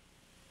better?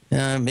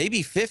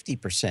 Maybe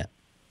 50%.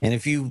 And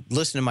if you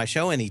listen to my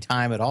show any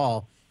time at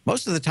all,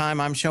 most of the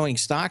time I'm showing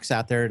stocks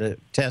out there to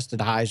test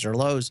at highs or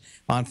lows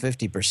on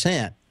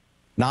 50%,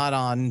 not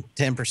on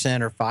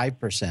 10% or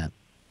 5%.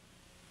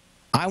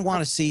 I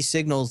want to see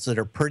signals that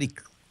are pretty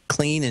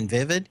clean and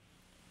vivid,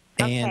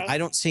 and I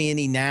don't see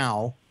any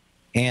now,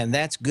 and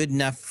that's good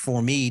enough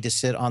for me to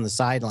sit on the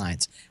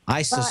sidelines.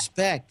 I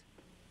suspect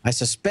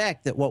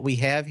that what we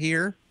have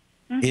here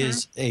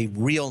is a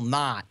real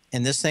knot,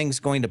 and this thing's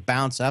going to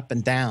bounce up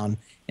and down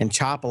and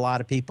chop a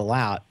lot of people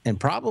out, and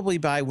probably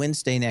by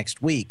Wednesday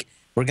next week,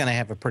 we're going to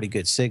have a pretty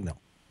good signal.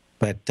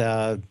 But,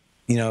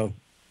 you know,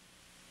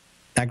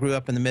 I grew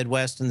up in the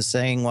Midwest, and the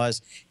saying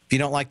was, if you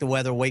don't like the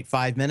weather, wait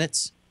 5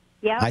 minutes.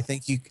 Yeah. I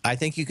think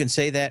you can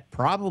say that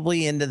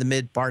probably into the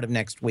mid part of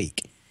next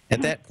week.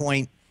 At that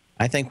point,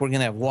 I think we're going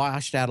to have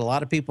washed out a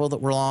lot of people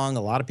that were long,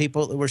 a lot of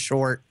people that were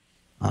short.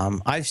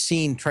 I've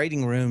seen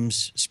trading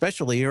rooms,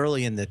 especially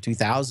early in the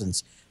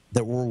 2000s,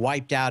 that were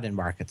wiped out in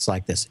markets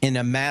like this in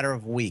a matter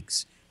of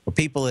weeks, where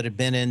people that have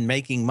been in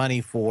making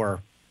money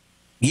for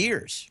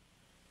years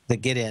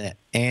that get in it.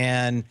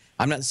 And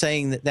I'm not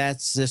saying that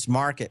that's this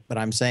market, but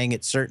I'm saying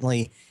it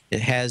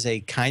has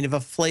a kind of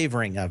a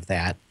flavoring of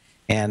that.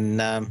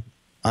 And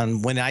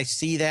when I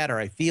see that or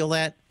I feel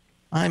that,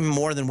 I'm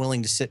more than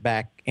willing to sit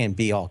back and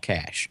be all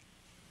cash.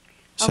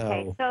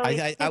 So,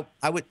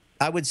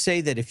 I would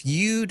say that if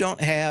you don't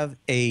have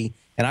and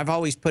I've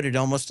always put it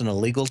almost in a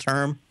legal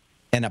term,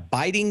 an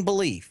abiding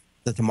belief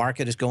that the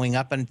market is going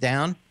up and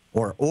down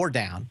or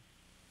down,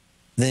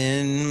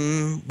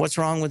 then what's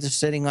wrong with just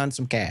sitting on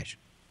some cash?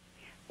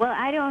 Well,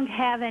 I don't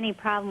have any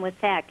problem with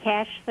that.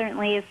 Cash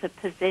certainly is a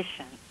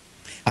position.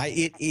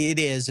 It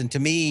is, and to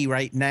me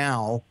right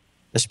now,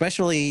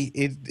 especially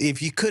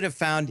if you could have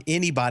found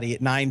anybody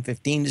at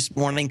 9:15 this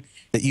morning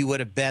that you would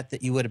have bet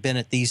that you would have been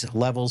at these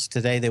levels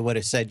today, they would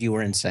have said you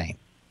were insane.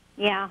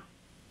 Yeah.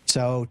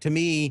 So to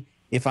me,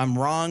 if I'm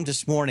wrong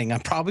this morning, I'm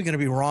probably going to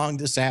be wrong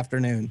this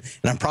afternoon,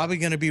 and I'm probably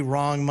going to be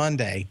wrong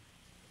Monday.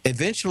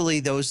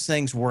 Eventually, those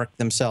things work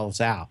themselves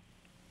out.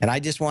 And I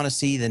just want to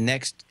see the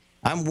next.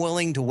 I'm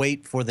willing to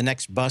wait for the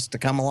next bus to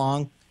come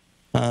along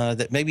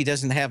that maybe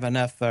doesn't have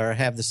enough or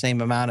have the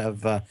same amount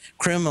of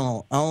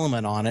criminal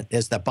element on it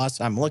as the bus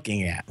I'm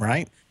looking at,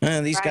 right?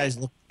 These guys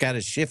look kind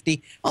of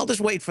shifty. I'll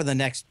just wait for the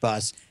next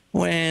bus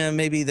when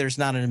maybe there's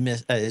not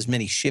as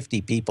many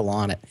shifty people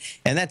on it.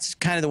 And that's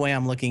kind of the way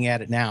I'm looking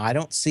at it now. I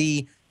don't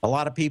see a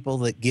lot of people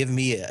that give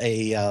me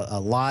a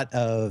lot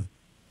of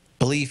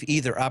belief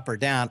either up or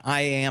down.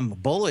 I am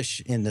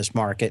bullish in this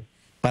market,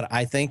 but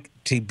I think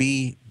to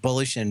be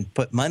bullish and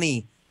put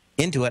money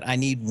into it, I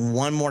need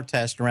one more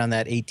test around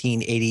that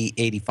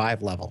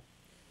 1880-85 level.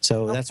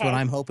 So that's what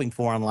I'm hoping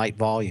for on light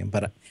volume.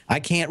 But I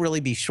can't really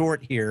be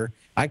short here.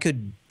 I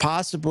could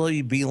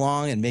possibly be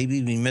long and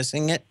maybe be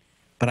missing it,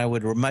 but I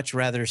would much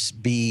rather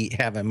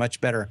have a much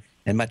better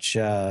and much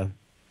how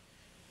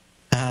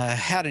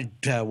did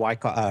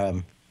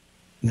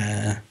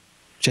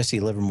Jesse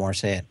Livermore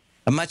say it?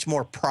 A much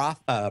more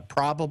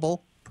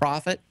probable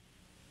profit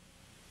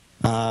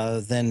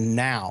than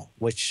now,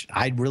 which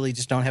I really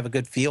just don't have a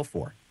good feel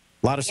for.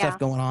 A lot of stuff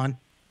going on,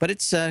 but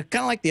it's kind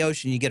of like the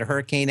ocean. You get a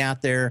hurricane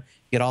out there,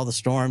 you get all the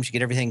storms, you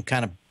get everything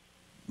kind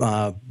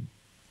of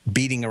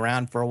beating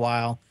around for a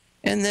while,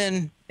 and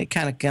then it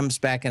kind of comes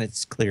back and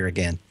it's clear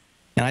again.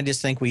 And I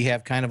just think we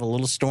have kind of a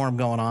little storm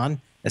going on.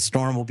 That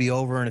storm will be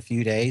over in a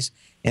few days,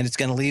 and it's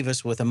going to leave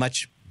us with a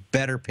much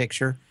better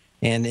picture.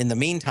 And in the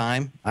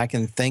meantime, I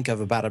can think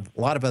of about a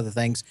lot of other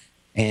things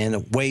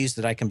and ways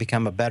that I can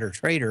become a better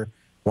trader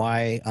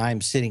while I'm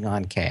sitting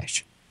on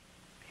cash.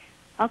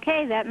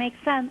 Okay, that makes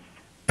sense.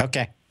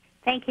 Okay.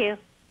 Thank you.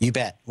 You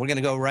bet. We're going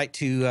to go right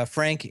to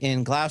Frank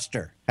in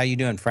Gloucester. How you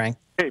doing, Frank?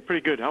 Hey, pretty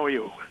good. How are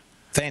you?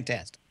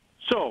 Fantastic.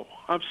 So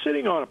I'm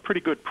sitting on a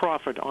pretty good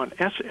profit on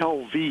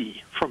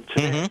SLV from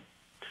today.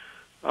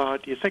 Do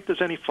you think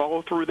there's any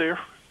follow-through there?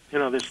 You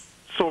know, this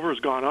silver's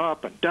gone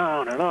up and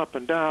down and up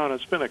and down.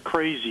 It's been a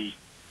crazy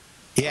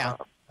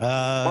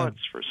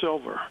months for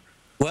silver.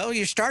 Well,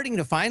 you're starting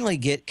to finally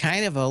get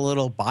kind of a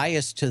little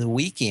bias to the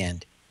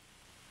weekend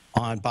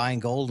on buying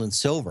gold and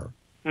silver.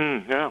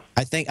 Yeah.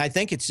 I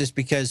think it's just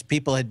because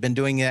people had been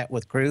doing that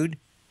with crude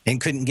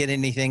and couldn't get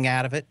anything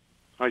out of it.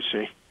 I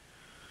see.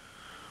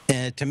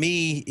 To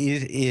me,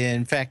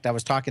 in fact, I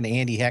was talking to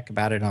Andy Heck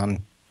about it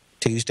on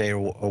Tuesday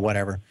or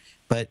whatever,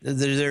 but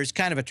there's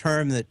kind of a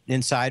term that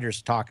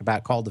insiders talk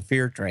about called the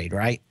fear trade,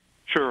 right?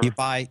 Sure. You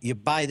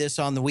buy this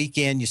on the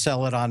weekend, you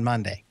sell it on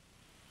Monday.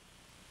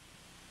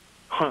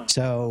 Huh.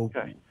 So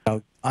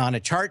on a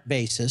chart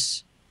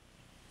basis,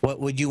 what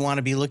would you want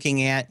to be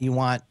looking at? You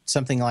want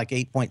something like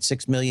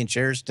 8.6 million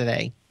shares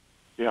today.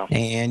 Yeah.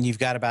 And you've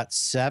got about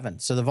 7.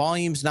 So the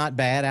volume's not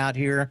bad out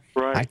here.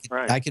 Right.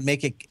 I could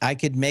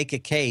make a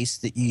case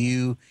that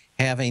you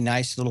have a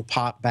nice little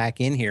pop back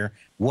in here.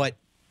 What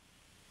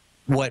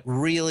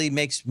really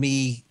makes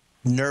me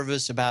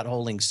nervous about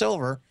holding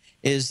silver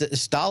is that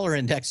this dollar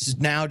index is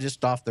now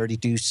just off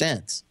 32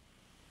 cents.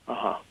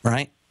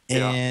 Right?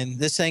 Yeah. And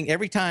this thing,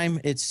 every time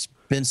it's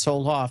been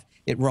sold off,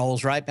 it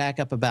rolls right back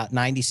up about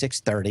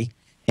 96.30,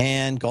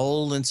 and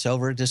gold and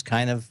silver just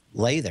kind of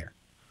lay there.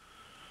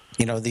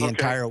 the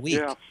entire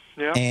week.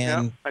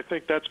 Yeah, I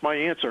think that's my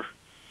answer.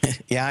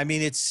 Yeah, I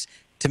mean, it's,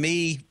 to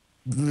me,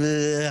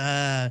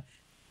 I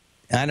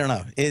don't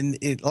know.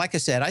 Like I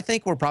said, I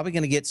think we're probably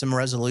going to get some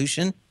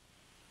resolution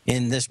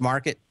in this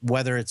market,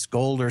 whether it's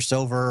gold or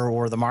silver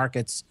or the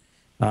markets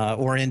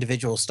or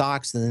individual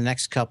stocks in the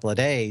next couple of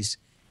days.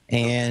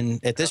 And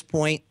at this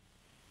point,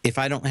 if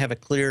I don't have a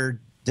clear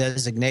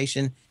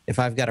designation, if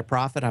I've got a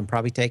profit, I'm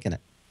probably taking it.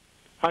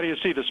 How do you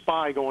see the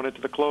SPY going into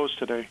the close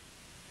today?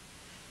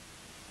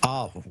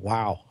 Oh,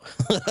 wow.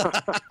 Do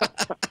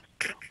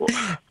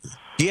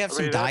you have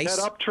some dice?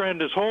 That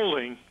uptrend is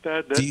holding.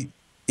 Do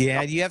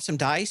you have some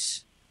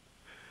dice?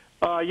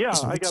 Yeah,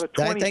 I got a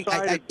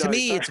 20-sided to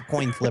me, it's a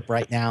coin flip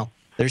right now.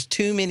 There's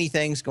too many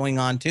things going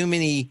on, too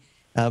many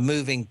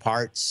moving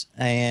parts,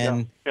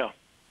 and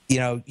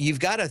you've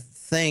got to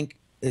think.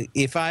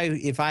 If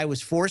I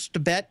was forced to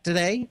bet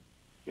today,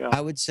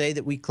 I would say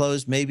that we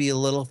closed maybe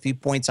a few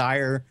points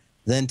higher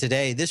than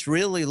today. This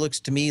really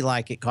looks to me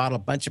like it caught a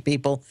bunch of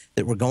people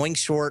that were going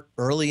short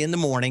early in the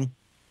morning,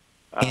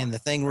 and the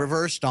thing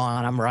reversed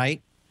on them,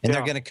 right? And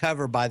they're going to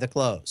cover by the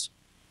close.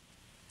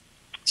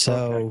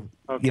 So,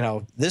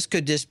 this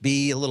could just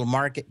be a little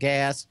market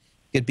gas.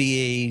 Could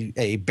be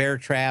a bear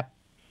trap,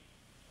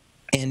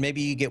 and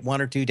maybe you get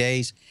 1 or 2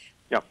 days.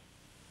 Yep.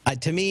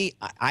 To me,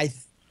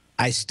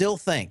 I still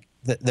think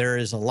that there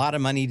is a lot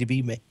of money to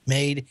be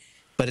made,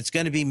 but it's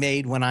going to be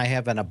made when I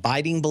have an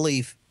abiding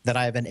belief that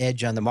I have an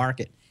edge on the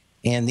market.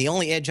 And the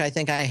only edge I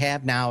think I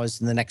have now is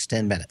in the next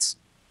 10 minutes.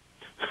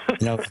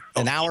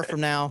 An hour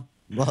from now,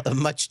 a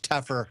much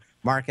tougher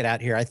market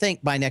out here. I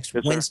think by next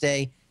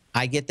Wednesday,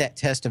 I get that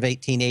test of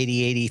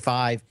 1880,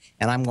 85,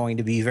 and I'm going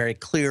to be very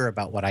clear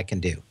about what I can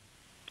do.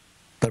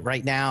 But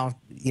right now,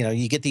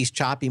 you get these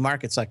choppy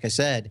markets, like I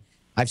said.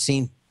 I've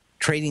seen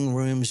trading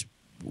rooms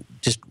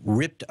just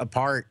ripped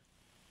apart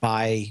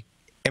by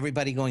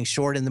everybody going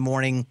short in the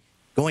morning,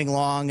 going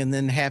long, and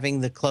then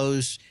having the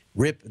close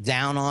rip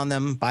down on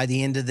them by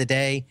the end of the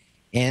day.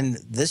 And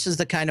this is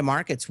the kind of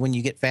markets, when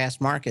you get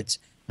fast markets,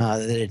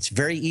 that it's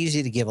very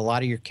easy to give a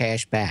lot of your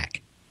cash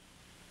back.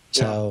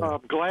 So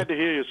I'm glad to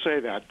hear you say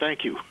that.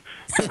 Thank you.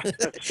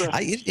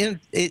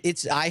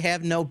 I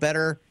have no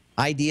better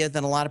idea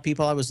than a lot of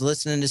people. I was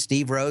listening to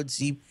Steve Rhodes.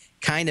 He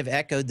kind of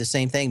echoed the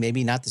same thing,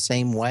 maybe not the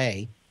same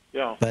way.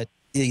 Yeah. But,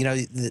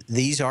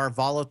 these are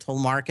volatile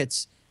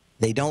markets.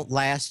 They don't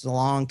last a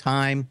long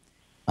time.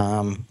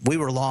 We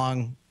were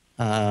long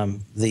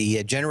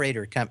the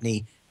generator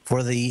company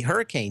for the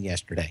hurricane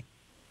yesterday.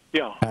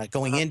 Yeah.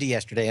 Going into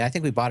yesterday, I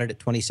think we bought it at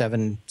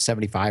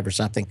 $27.75 or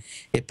something.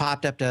 It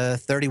popped up to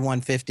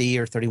 $31.50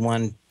 or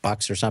 $31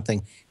 or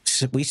something.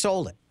 So we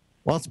sold it.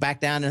 Well, it's back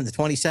down in the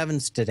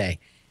 27s today.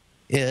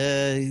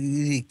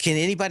 Can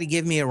anybody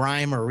give me a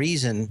rhyme or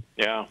reason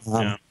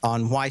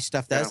on why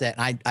stuff does that?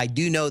 I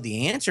do know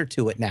the answer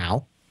to it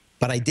now,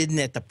 but I didn't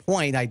at the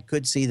point. I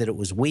could see that it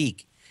was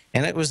weak.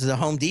 And it was the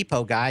Home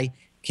Depot guy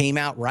came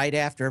out right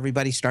after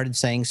everybody started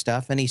saying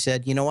stuff, and he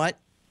said, you know what?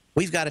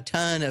 We've got a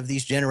ton of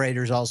these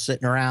generators all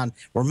sitting around.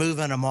 We're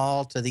moving them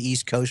all to the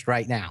East Coast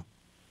right now.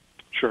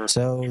 Sure.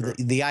 So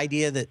the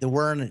idea that there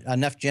weren't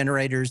enough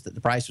generators, that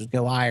the price would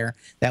go higher,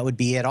 that would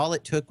be it. All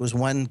it took was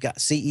one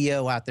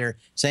CEO out there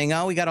saying,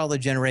 oh, we got all the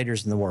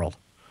generators in the world.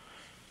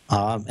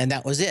 And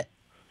that was it.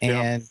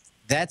 And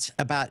that's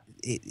about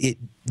it.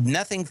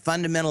 Nothing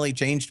fundamentally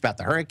changed about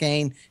the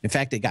hurricane. In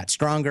fact, it got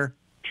stronger.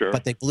 Sure.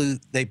 But they blew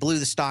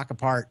the stock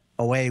apart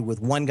away with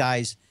one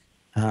guy's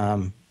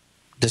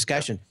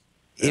discussion.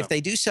 If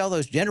they do sell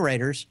those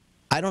generators,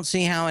 I don't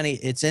see how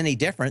it's any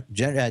different.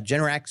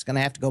 Generac's going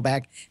to have to go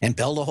back and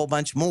build a whole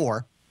bunch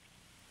more.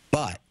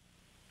 But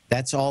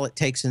that's all it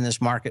takes in this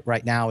market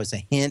right now is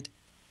a hint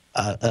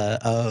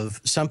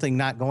of something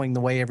not going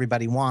the way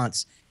everybody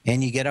wants,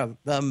 and you get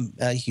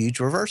a huge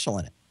reversal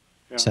in it.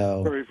 Yeah,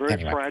 so very,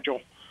 very fragile.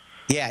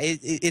 Yeah,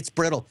 it's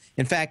brittle.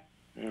 In fact,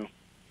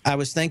 I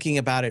was thinking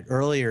about it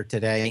earlier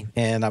today,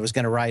 and I was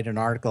going to write an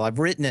article. I've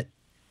written it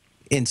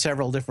in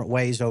several different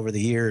ways over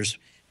the years,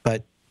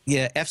 but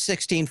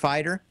F-16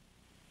 fighter.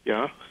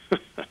 Yeah.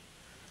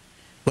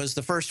 was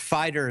the first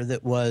fighter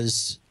that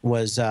was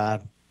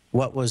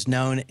what was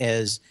known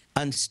as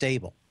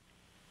unstable.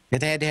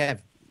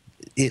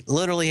 It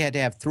literally had to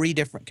have 3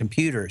 different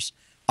computers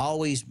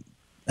always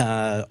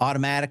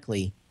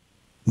automatically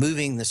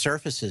moving the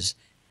surfaces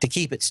to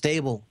keep it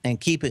stable and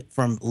keep it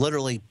from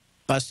literally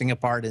busting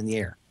apart in the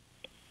air.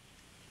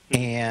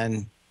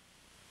 And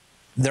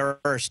there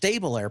are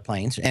stable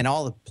airplanes, and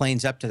all the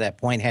planes up to that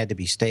point had to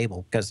be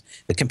stable because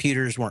the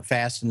computers weren't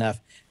fast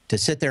enough to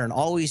sit there and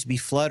always be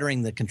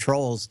fluttering the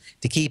controls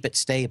to keep it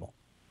stable.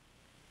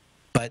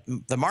 But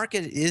the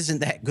market isn't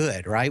that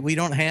good, right? We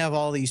don't have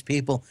all these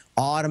people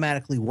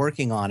automatically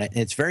working on it. And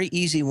it's very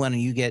easy when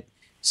you get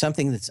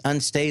something that's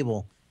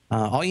unstable.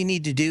 All you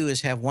need to do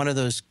is have one of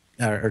those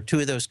or 2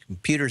 of those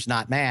computers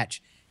not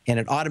match, and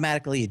it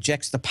automatically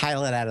ejects the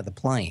pilot out of the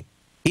plane.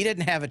 He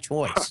didn't have a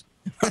choice.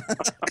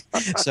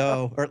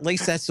 So, or at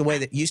least that's the way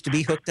that used to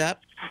be hooked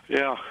up.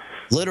 Yeah.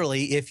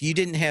 Literally, if you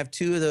didn't have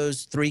 2 of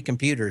those 3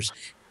 computers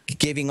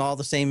giving all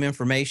the same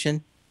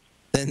information,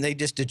 then they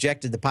just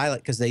ejected the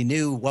pilot because they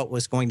knew what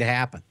was going to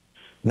happen.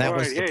 And that All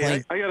was right, the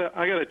hey, plane.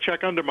 I gotta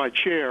check under my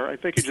chair. I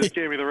think you just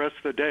gave me the rest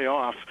of the day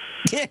off.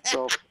 Yeah.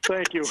 So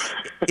thank you.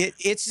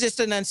 It's just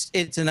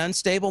it's an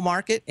unstable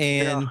market,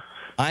 and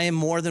I am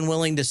more than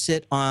willing to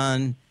sit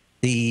on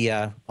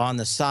the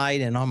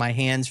side and on my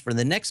hands for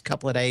the next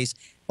couple of days.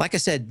 Like I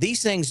said,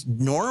 these things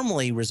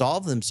normally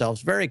resolve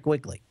themselves very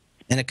quickly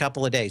in a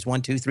couple of days,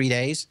 1, 2, 3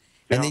 days,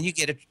 and then you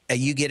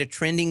get a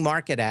trending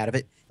market out of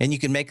it, and you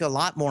can make a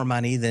lot more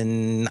money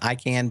than I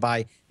can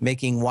by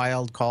making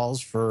wild calls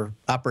for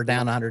up or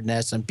down 100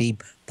 S&P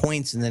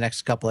points in the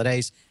next couple of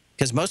days.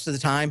 Because most of the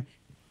time,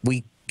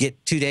 we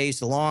get 2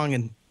 days along,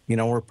 and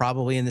we're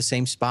probably in the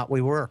same spot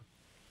we were.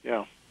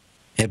 Yeah.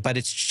 But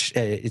it's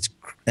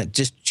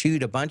just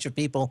chewed a bunch of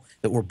people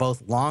that were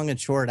both long and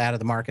short out of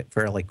the market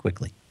fairly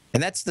quickly.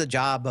 And that's the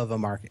job of a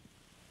market,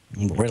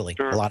 really,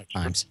 a lot of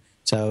times.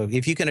 So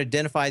if you can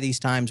identify these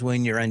times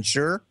when you're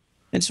unsure,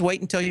 then just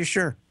wait until you're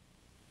sure.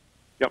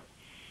 Yep.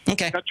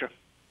 Okay. Gotcha.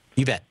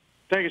 You bet.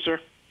 Thank you, sir.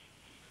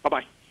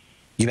 Bye-bye.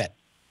 You bet.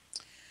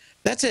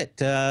 That's it.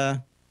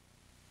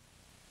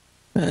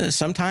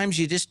 Sometimes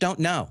you just don't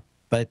know.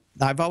 But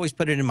I've always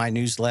put it in my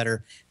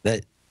newsletter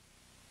that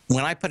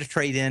when I put a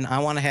trade in, I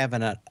want to have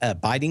an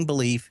abiding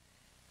belief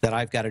that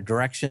I've got a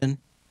direction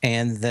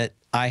and that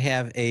I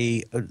have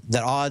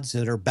the odds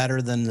that are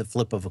better than the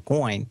flip of a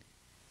coin.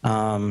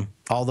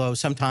 Although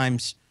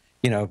sometimes,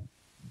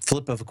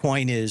 flip of a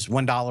coin is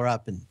 $1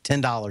 up and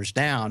 $10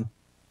 down.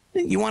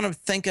 You want to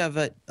think of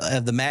it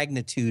of the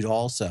magnitude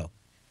also.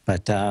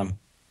 But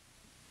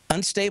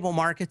unstable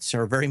markets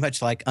are very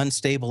much like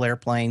unstable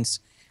airplanes.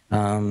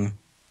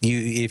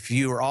 If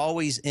you are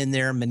always in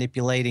there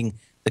manipulating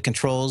the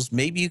controls,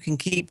 maybe you can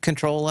keep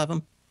control of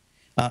them.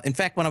 In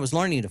fact, when I was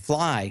learning to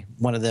fly,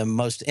 one of the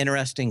most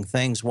interesting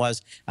things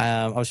was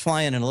I was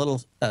flying in a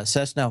little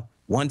Cessna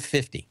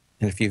 150.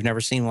 And if you've never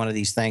seen one of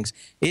these things,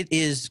 it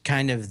is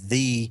kind of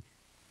the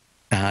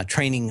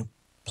training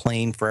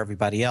plane for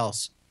everybody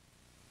else.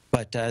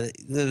 But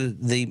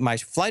my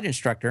flight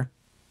instructor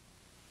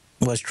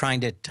was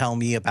trying to tell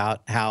me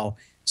about how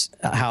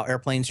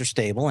airplanes are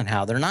stable and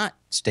how they're not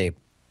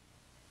stable.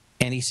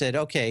 And he said,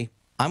 okay,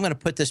 I'm going to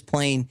put this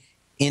plane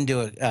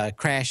into a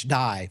crash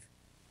dive.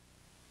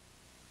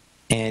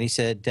 And he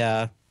said,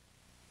 I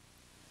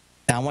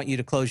want you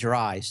to close your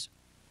eyes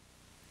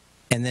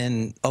and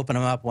then open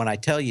them up when I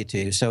tell you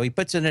to. So he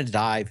puts it in a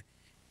dive,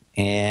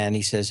 and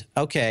he says,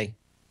 okay,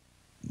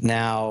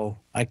 now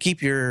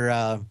keep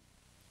your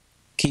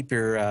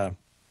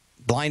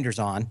blinders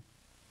on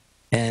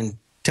and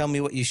tell me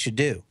what you should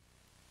do.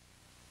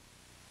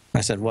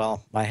 I said,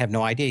 well, I have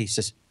no idea. He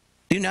says,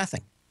 do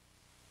nothing,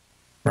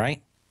 right?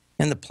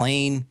 And the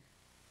plane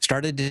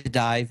started to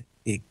dive.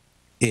 The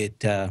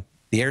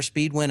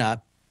airspeed went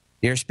up.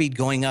 The airspeed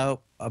going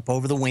up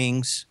over the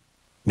wings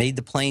made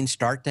the plane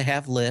start to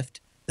have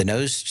lift. The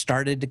nose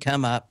started to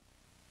come up.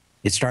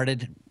 It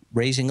started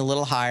raising a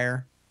little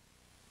higher.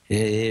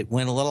 It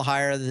went a little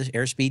higher. The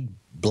airspeed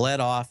bled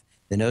off.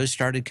 The nose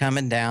started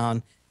coming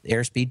down. The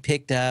airspeed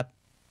picked up.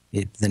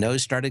 The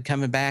nose started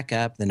coming back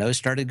up. The nose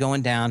started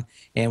going down.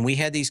 And we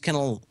had these kind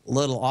of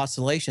little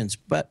oscillations.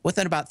 But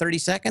within about 30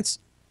 seconds,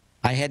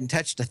 I hadn't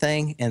touched a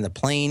thing, and the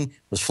plane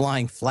was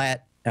flying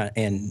flat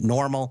and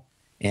normal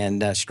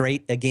and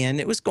straight again.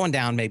 It was going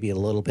down maybe a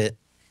little bit.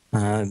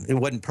 It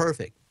wasn't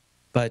perfect.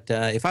 But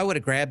if I would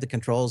have grabbed the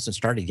controls and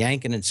started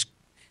yanking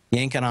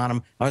on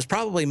them, I was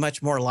probably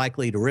much more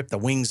likely to rip the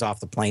wings off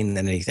the plane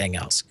than anything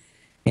else.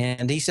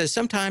 And he says,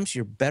 sometimes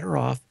you're better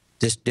off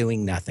just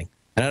doing nothing.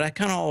 And that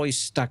kind of always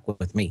stuck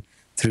with me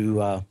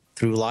through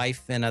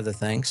life and other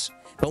things.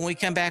 But when we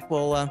come back,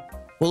 we'll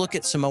look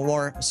at some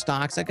more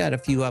stocks. I got a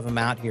few of them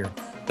out here.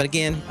 But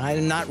again,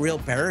 I'm not real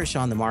bearish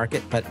on the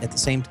market, but at the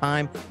same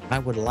time, I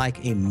would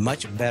like a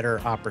much better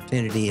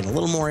opportunity and a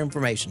little more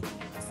information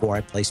before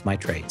I place my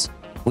trades.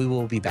 We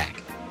will be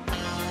back.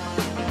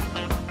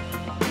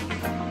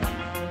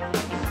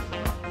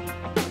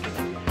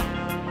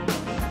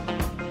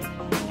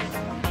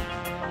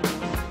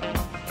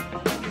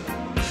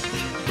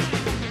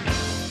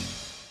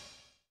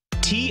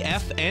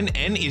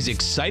 TFNN is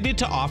excited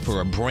to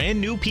offer a brand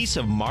new piece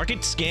of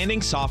market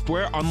scanning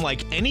software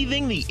unlike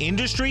anything the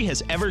industry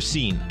has ever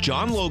seen.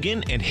 John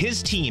Logan and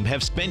his team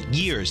have spent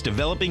years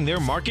developing their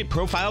market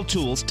profile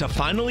tools to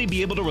finally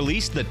be able to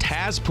release the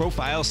TAS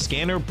Profile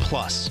Scanner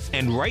Plus.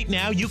 And right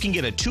now you can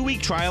get a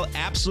 2-week trial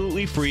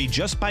absolutely free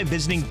just by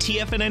visiting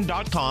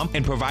TFNN.com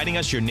and providing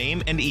us your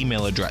name and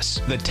email address.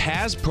 The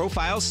TAS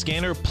Profile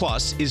Scanner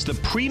Plus is the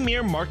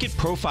premier market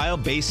profile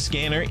based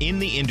scanner in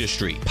the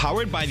industry,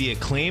 powered by the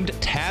acclaimed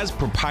TAS TAS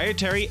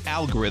proprietary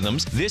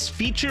algorithms, this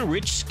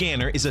feature-rich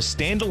scanner is a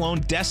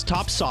standalone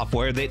desktop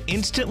software that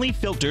instantly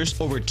filters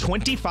over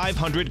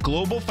 2,500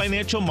 global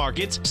financial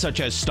markets such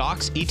as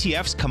stocks,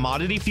 ETFs,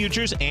 commodity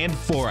futures, and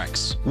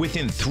Forex.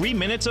 Within 3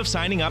 minutes of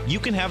signing up,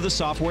 you can have the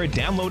software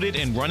downloaded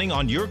and running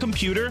on your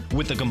computer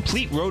with a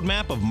complete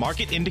roadmap of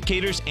market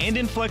indicators and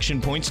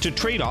inflection points to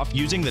trade off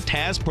using the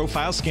TAS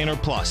Profile Scanner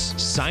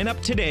Plus. Sign up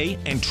today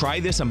and try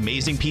this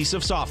amazing piece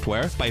of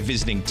software by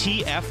visiting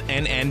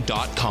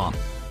TFNN.com.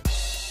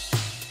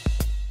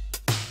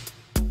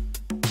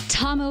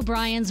 Tom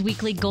O'Brien's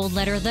weekly gold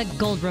letter, The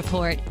Gold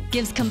Report,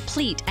 gives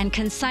complete and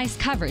concise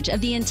coverage of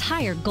the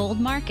entire gold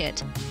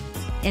market.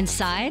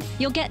 Inside,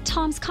 you'll get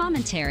Tom's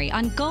commentary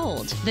on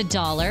gold, the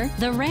dollar,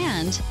 the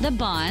rand, the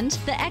bond,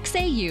 the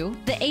XAU,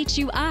 the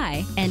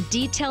HUI, and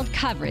detailed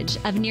coverage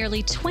of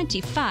nearly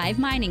 25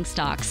 mining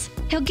stocks.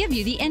 He'll give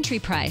you the entry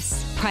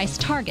price, price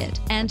target,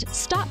 and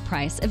stop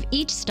price of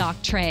each stock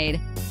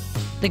trade.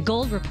 The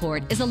Gold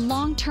Report is a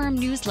long-term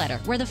newsletter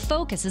where the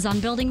focus is on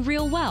building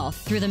real wealth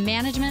through the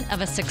management of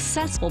a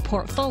successful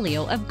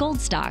portfolio of gold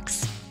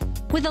stocks.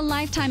 With a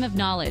lifetime of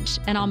knowledge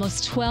and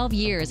almost 12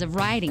 years of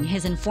writing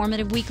his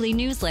informative weekly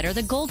newsletter,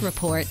 The Gold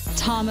Report,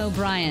 Tom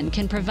O'Brien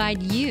can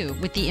provide you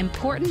with the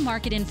important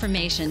market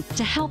information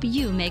to help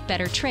you make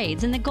better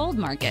trades in the gold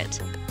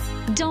market.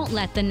 Don't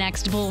let the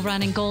next bull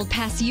run in gold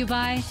pass you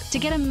by. To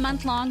get a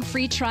month-long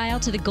free trial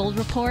to The Gold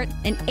Report,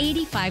 an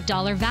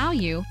 $85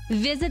 value,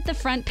 visit the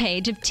front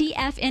page of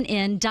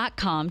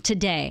TFNN.com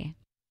today.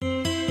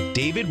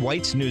 David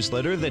White's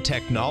newsletter, The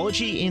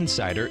Technology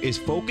Insider, is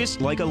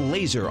focused like a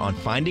laser on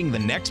finding the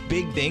next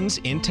big things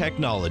in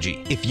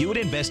technology. If you had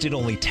invested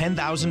only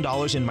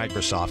 $10,000 in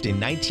Microsoft in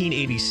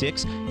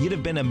 1986, you'd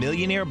have been a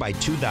millionaire by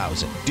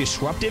 2000.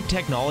 Disruptive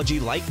technology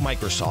like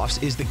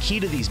Microsoft's is the key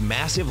to these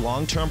massive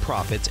long-term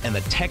profits, and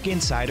the Tech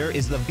Insider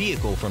is the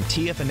vehicle from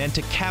TFNN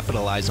to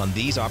capitalize on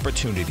these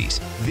opportunities.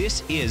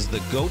 This is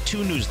the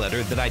go-to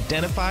newsletter that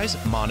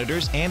identifies,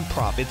 monitors, and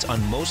profits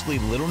on mostly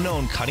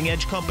little-known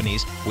cutting-edge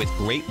companies with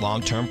great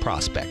long-term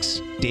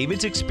prospects.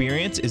 David's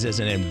experience is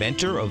as an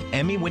inventor of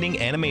Emmy-winning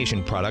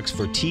animation products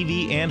for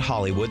TV and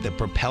Hollywood that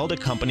propelled a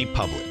company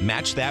public.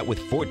 Match that with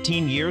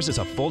 14 years as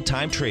a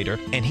full-time trader,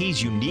 and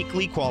he's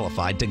uniquely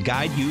qualified to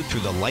guide you through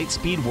the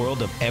light-speed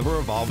world of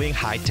ever-evolving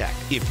high-tech.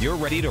 If you're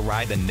ready to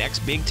ride the next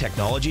big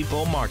technology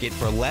bull market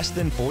for less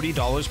than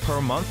 $40 per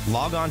month,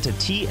 log on to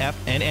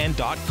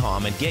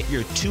TFNN.com and get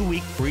your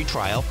 2-week free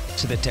trial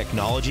to the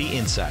Technology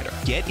Insider.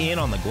 Get in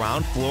on the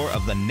ground floor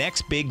of the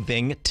next big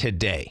thing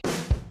today.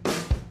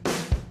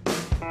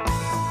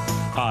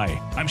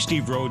 Hi, I'm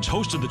Steve Rhodes,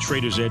 host of the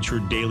Trader's Edge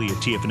heard daily at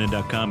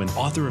TFNN.com and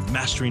author of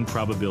Mastering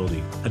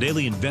Probability, a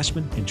daily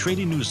investment and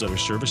trading newsletter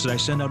service that I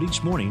send out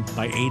each morning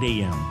by 8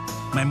 a.m.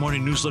 My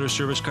morning newsletter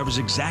service covers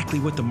exactly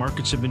what the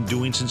markets have been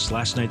doing since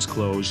last night's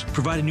close,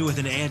 providing you with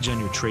an edge on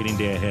your trading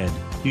day ahead.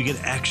 You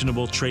get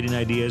actionable trading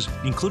ideas,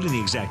 including the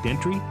exact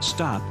entry,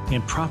 stop,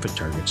 and profit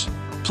targets.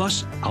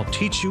 Plus, I'll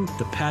teach you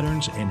the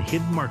patterns and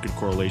hidden market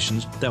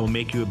correlations that will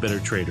make you a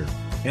better trader.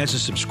 As a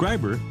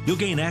subscriber, you'll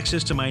gain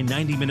access to my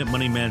 90-minute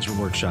money management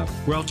workshop,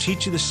 where I'll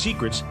teach you the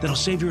secrets that'll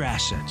save your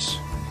assets.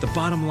 The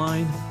bottom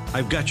line,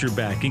 I've got your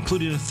back,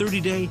 including a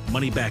 30-day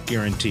money-back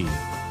guarantee.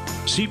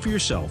 See for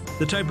yourself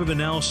the type of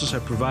analysis I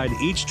provide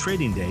each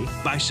trading day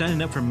by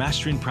signing up for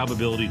Mastering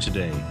Probability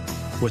today.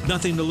 With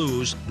nothing to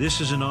lose,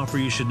 this is an offer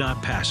you should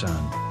not pass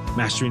on.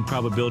 Mastering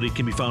Probability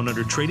can be found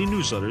under Trading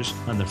Newsletters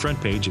on the front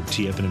page of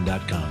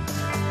TFNN.com.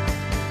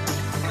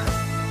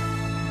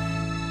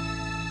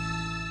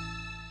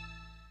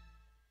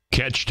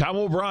 Catch Tom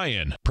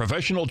O'Brien,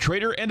 professional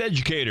trader and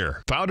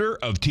educator, founder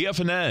of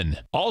TFNN.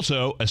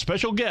 Also, a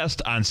special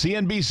guest on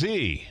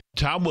CNBC.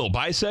 Tom will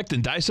bisect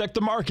and dissect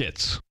the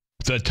markets.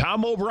 The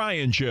Tom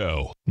O'Brien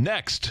Show,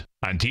 next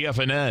on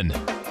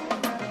TFNN.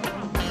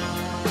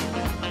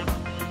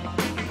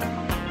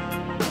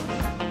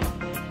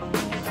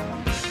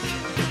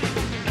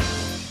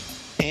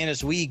 And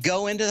as we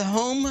go into the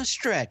home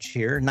stretch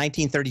here,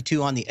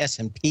 1932 on the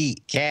S&P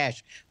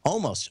cash,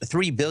 almost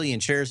 3 billion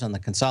shares on the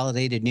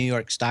consolidated New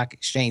York Stock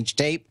Exchange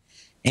tape.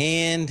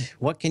 And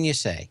what can you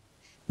say?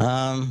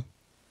 We're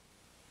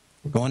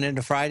going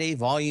into Friday.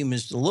 Volume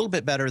is a little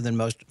bit better than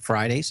most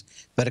Fridays,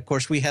 but of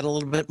course we had a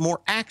little bit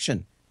more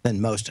action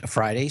than most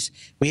Fridays.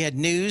 We had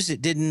news.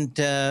 It didn't.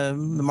 The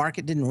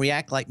market didn't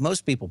react like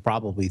most people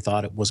probably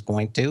thought it was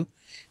going to.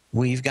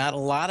 We've got a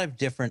lot of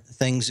different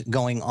things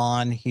going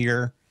on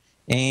here.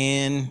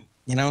 And,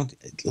 you know,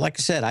 like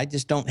I said, I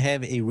just don't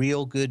have a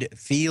real good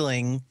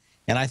feeling.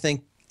 And I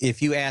think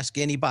if you ask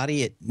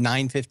anybody at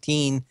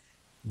 9:15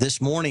 this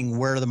morning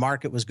where the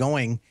market was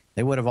going,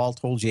 they would have all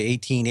told you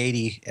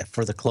 1880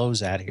 for the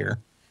close out here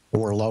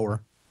or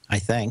lower, I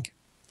think.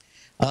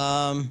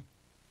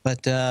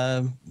 But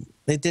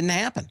it didn't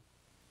happen.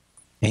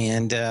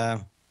 And,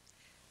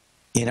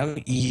 you know,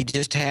 you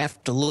just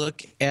have to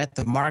look at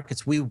the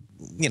markets.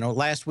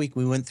 Last week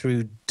we went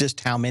through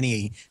just how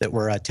many that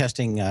were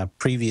testing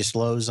previous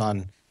lows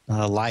on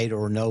light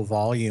or no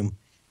volume.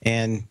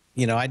 And,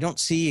 you know, I don't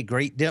see a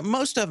great deal.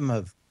 Most of them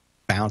have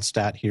bounced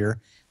out here.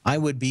 I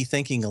would be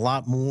thinking a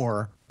lot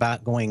more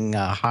about going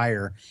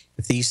higher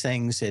if these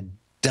things had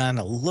done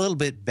a little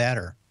bit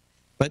better.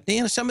 But,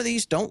 some of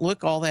these don't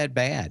look all that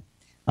bad.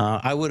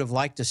 I would have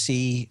liked to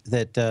see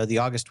that the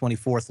August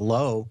 24th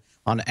low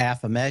on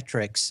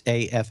Affymetrix,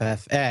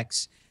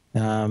 AFFX,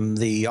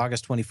 the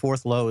August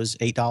 24th low is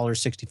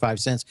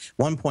 $8.65,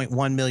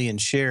 1.1 million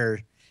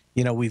shares.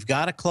 We've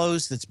got a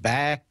close that's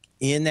back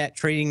in that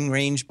trading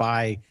range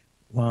by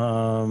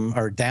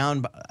or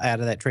down out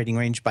of that trading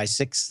range by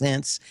 6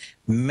 cents.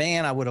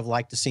 Man, I would have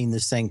liked to seen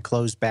this thing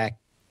close back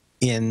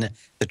in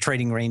the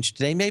trading range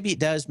today. Maybe it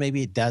does,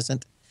 maybe it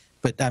doesn't.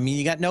 But,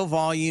 you got no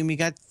volume. You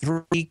got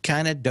three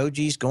kind of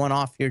dojis going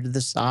off here to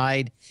the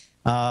side.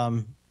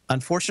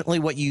 Unfortunately,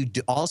 what you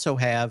also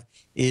have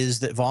is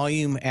that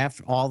volume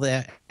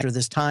after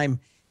this time,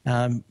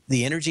 the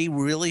energy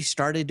really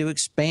started to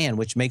expand,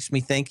 which makes me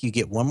think you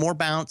get one more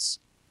bounce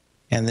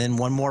and then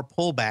one more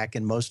pullback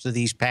in most of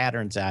these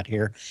patterns out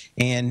here.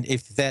 And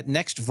if that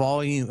next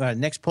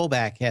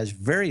pullback has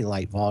very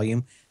light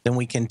volume, then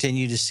we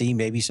continue to see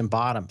maybe some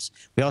bottoms.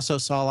 We also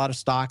saw a lot of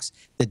stocks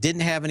that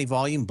didn't have any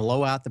volume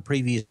blow out the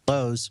previous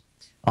lows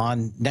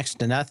on next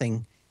to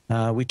nothing.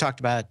 We talked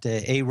about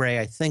A-Ray,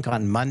 I think,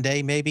 on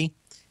Monday, maybe.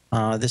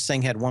 This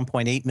thing had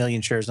 1.8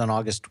 million shares on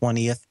August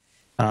 20th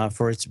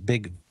for its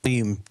big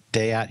volume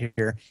day out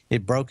here.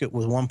 It broke it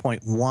with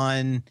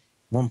 1.1,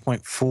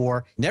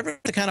 1.4. Never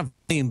the kind of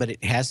volume, but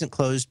it hasn't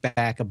closed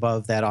back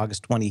above that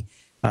August 20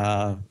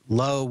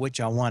 low,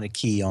 which I want to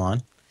key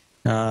on.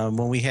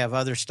 When we have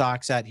other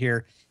stocks out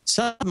here,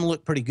 some of them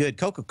look pretty good.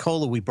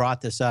 Coca-Cola, we brought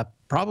this up,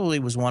 probably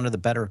was one of the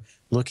better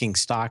looking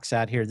stocks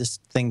out here. This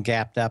thing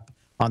gapped up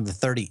on the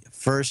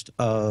 31st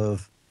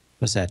of,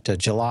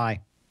 July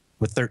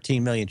with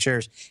 13 million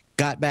shares.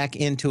 Got back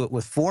into it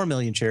with 4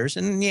 million shares,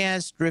 and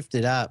it's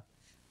drifted up.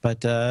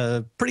 But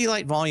pretty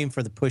light volume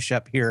for the push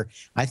up here.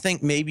 I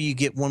think maybe you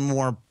get one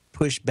more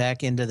push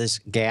back into this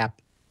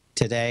gap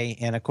today.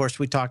 And, of course,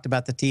 we talked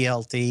about the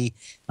TLT.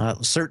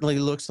 Certainly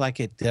looks like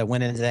it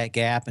went into that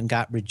gap and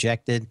got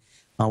rejected.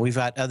 We've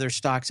got other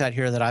stocks out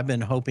here that I've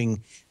been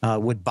hoping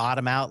would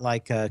bottom out,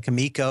 like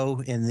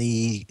Cameco in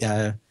the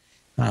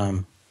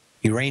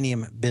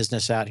uranium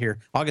business out here.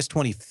 August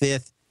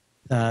 25th,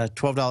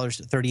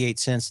 $12.38,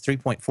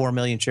 3.4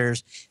 million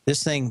shares.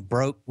 This thing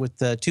broke with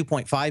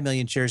 2.5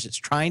 million shares. It's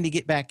trying to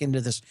get back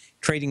into this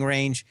trading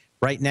range.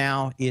 Right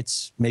now,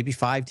 it's maybe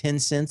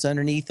 5-10 cents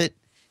underneath it.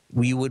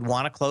 We would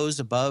want to close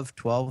above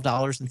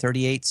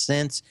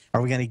 $12.38.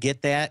 Are we going to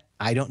get that?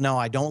 I don't know.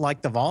 I don't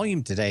like the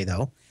volume today,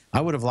 though. I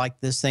would have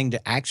liked this thing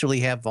to actually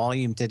have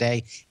volume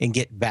today and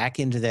get back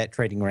into that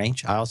trading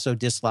range. I also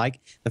dislike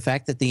the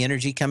fact that the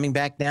energy coming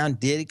back down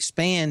did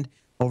expand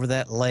over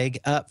that leg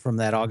up from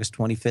that August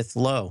 25th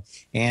low.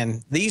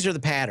 And these are the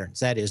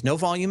patterns. That is, no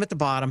volume at the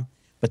bottom,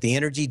 but the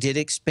energy did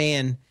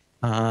expand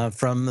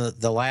from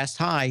the last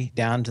high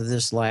down to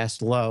this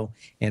last low.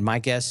 And my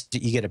guess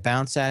is you get a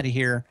bounce out of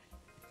here.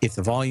 If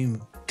the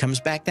volume comes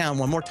back down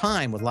one more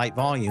time with light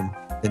volume,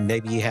 then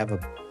maybe you have a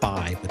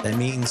buy. But that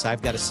means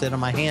I've got to sit on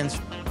my hands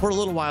for a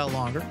little while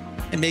longer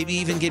and maybe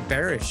even get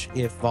bearish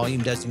if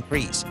volume does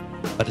increase.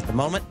 But at the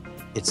moment,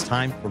 it's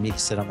time for me to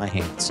sit on my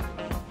hands.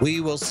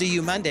 We will see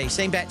you Monday.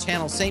 Same bat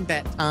channel, same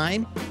bat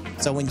time.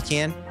 So when you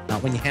can,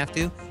 not when you have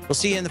to. We'll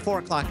see you in the 4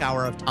 o'clock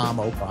hour of Tom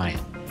O'Brien.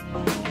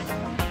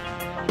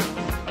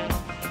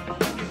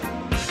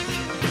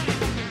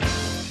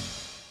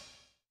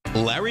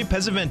 Larry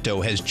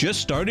Pesavento has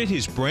just started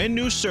his brand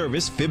new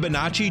service,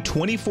 Fibonacci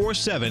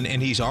 24/7,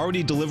 and he's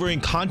already delivering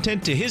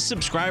content to his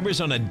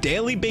subscribers on a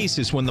daily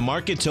basis when the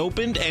market's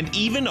opened and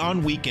even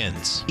on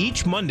weekends.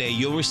 Each Monday,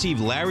 you'll receive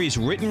Larry's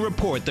written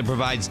report that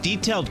provides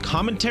detailed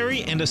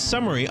commentary and a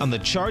summary on the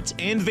charts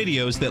and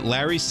videos that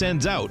Larry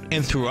sends out.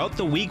 And throughout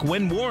the week,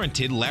 when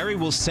warranted, Larry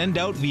will send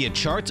out via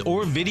charts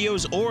or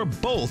videos or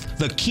both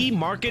the key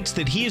markets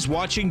that he is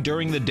watching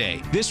during the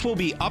day. This will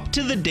be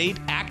up-to-the-date,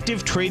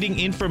 active trading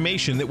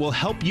information that will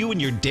help you in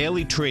your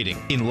daily trading.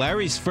 In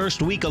Larry's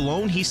first week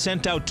alone, he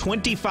sent out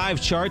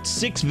 25 charts,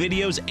 6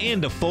 videos,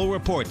 and a full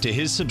report to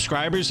his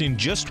subscribers in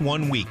just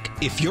 1 week.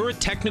 If you're a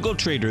technical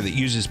trader that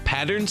uses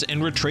patterns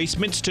and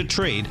retracements to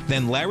trade,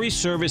 then Larry's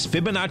service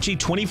Fibonacci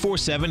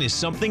 24/7 is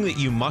something that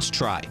you must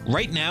try.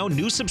 Right now,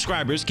 new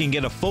subscribers can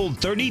get a full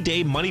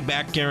 30-day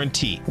money-back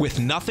guarantee. With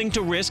nothing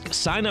to risk,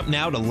 sign up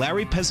now to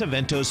Larry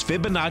Pesavento's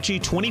Fibonacci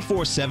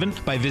 24/7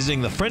 by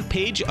visiting the front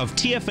page of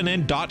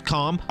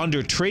TFNN.com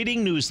under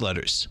Trading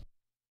Newsletters.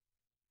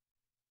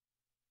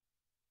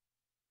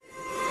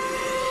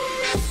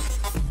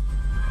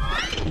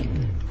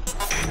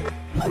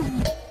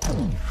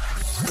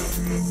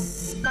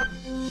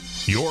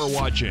 You're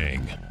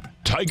watching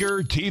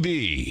Tiger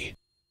TV.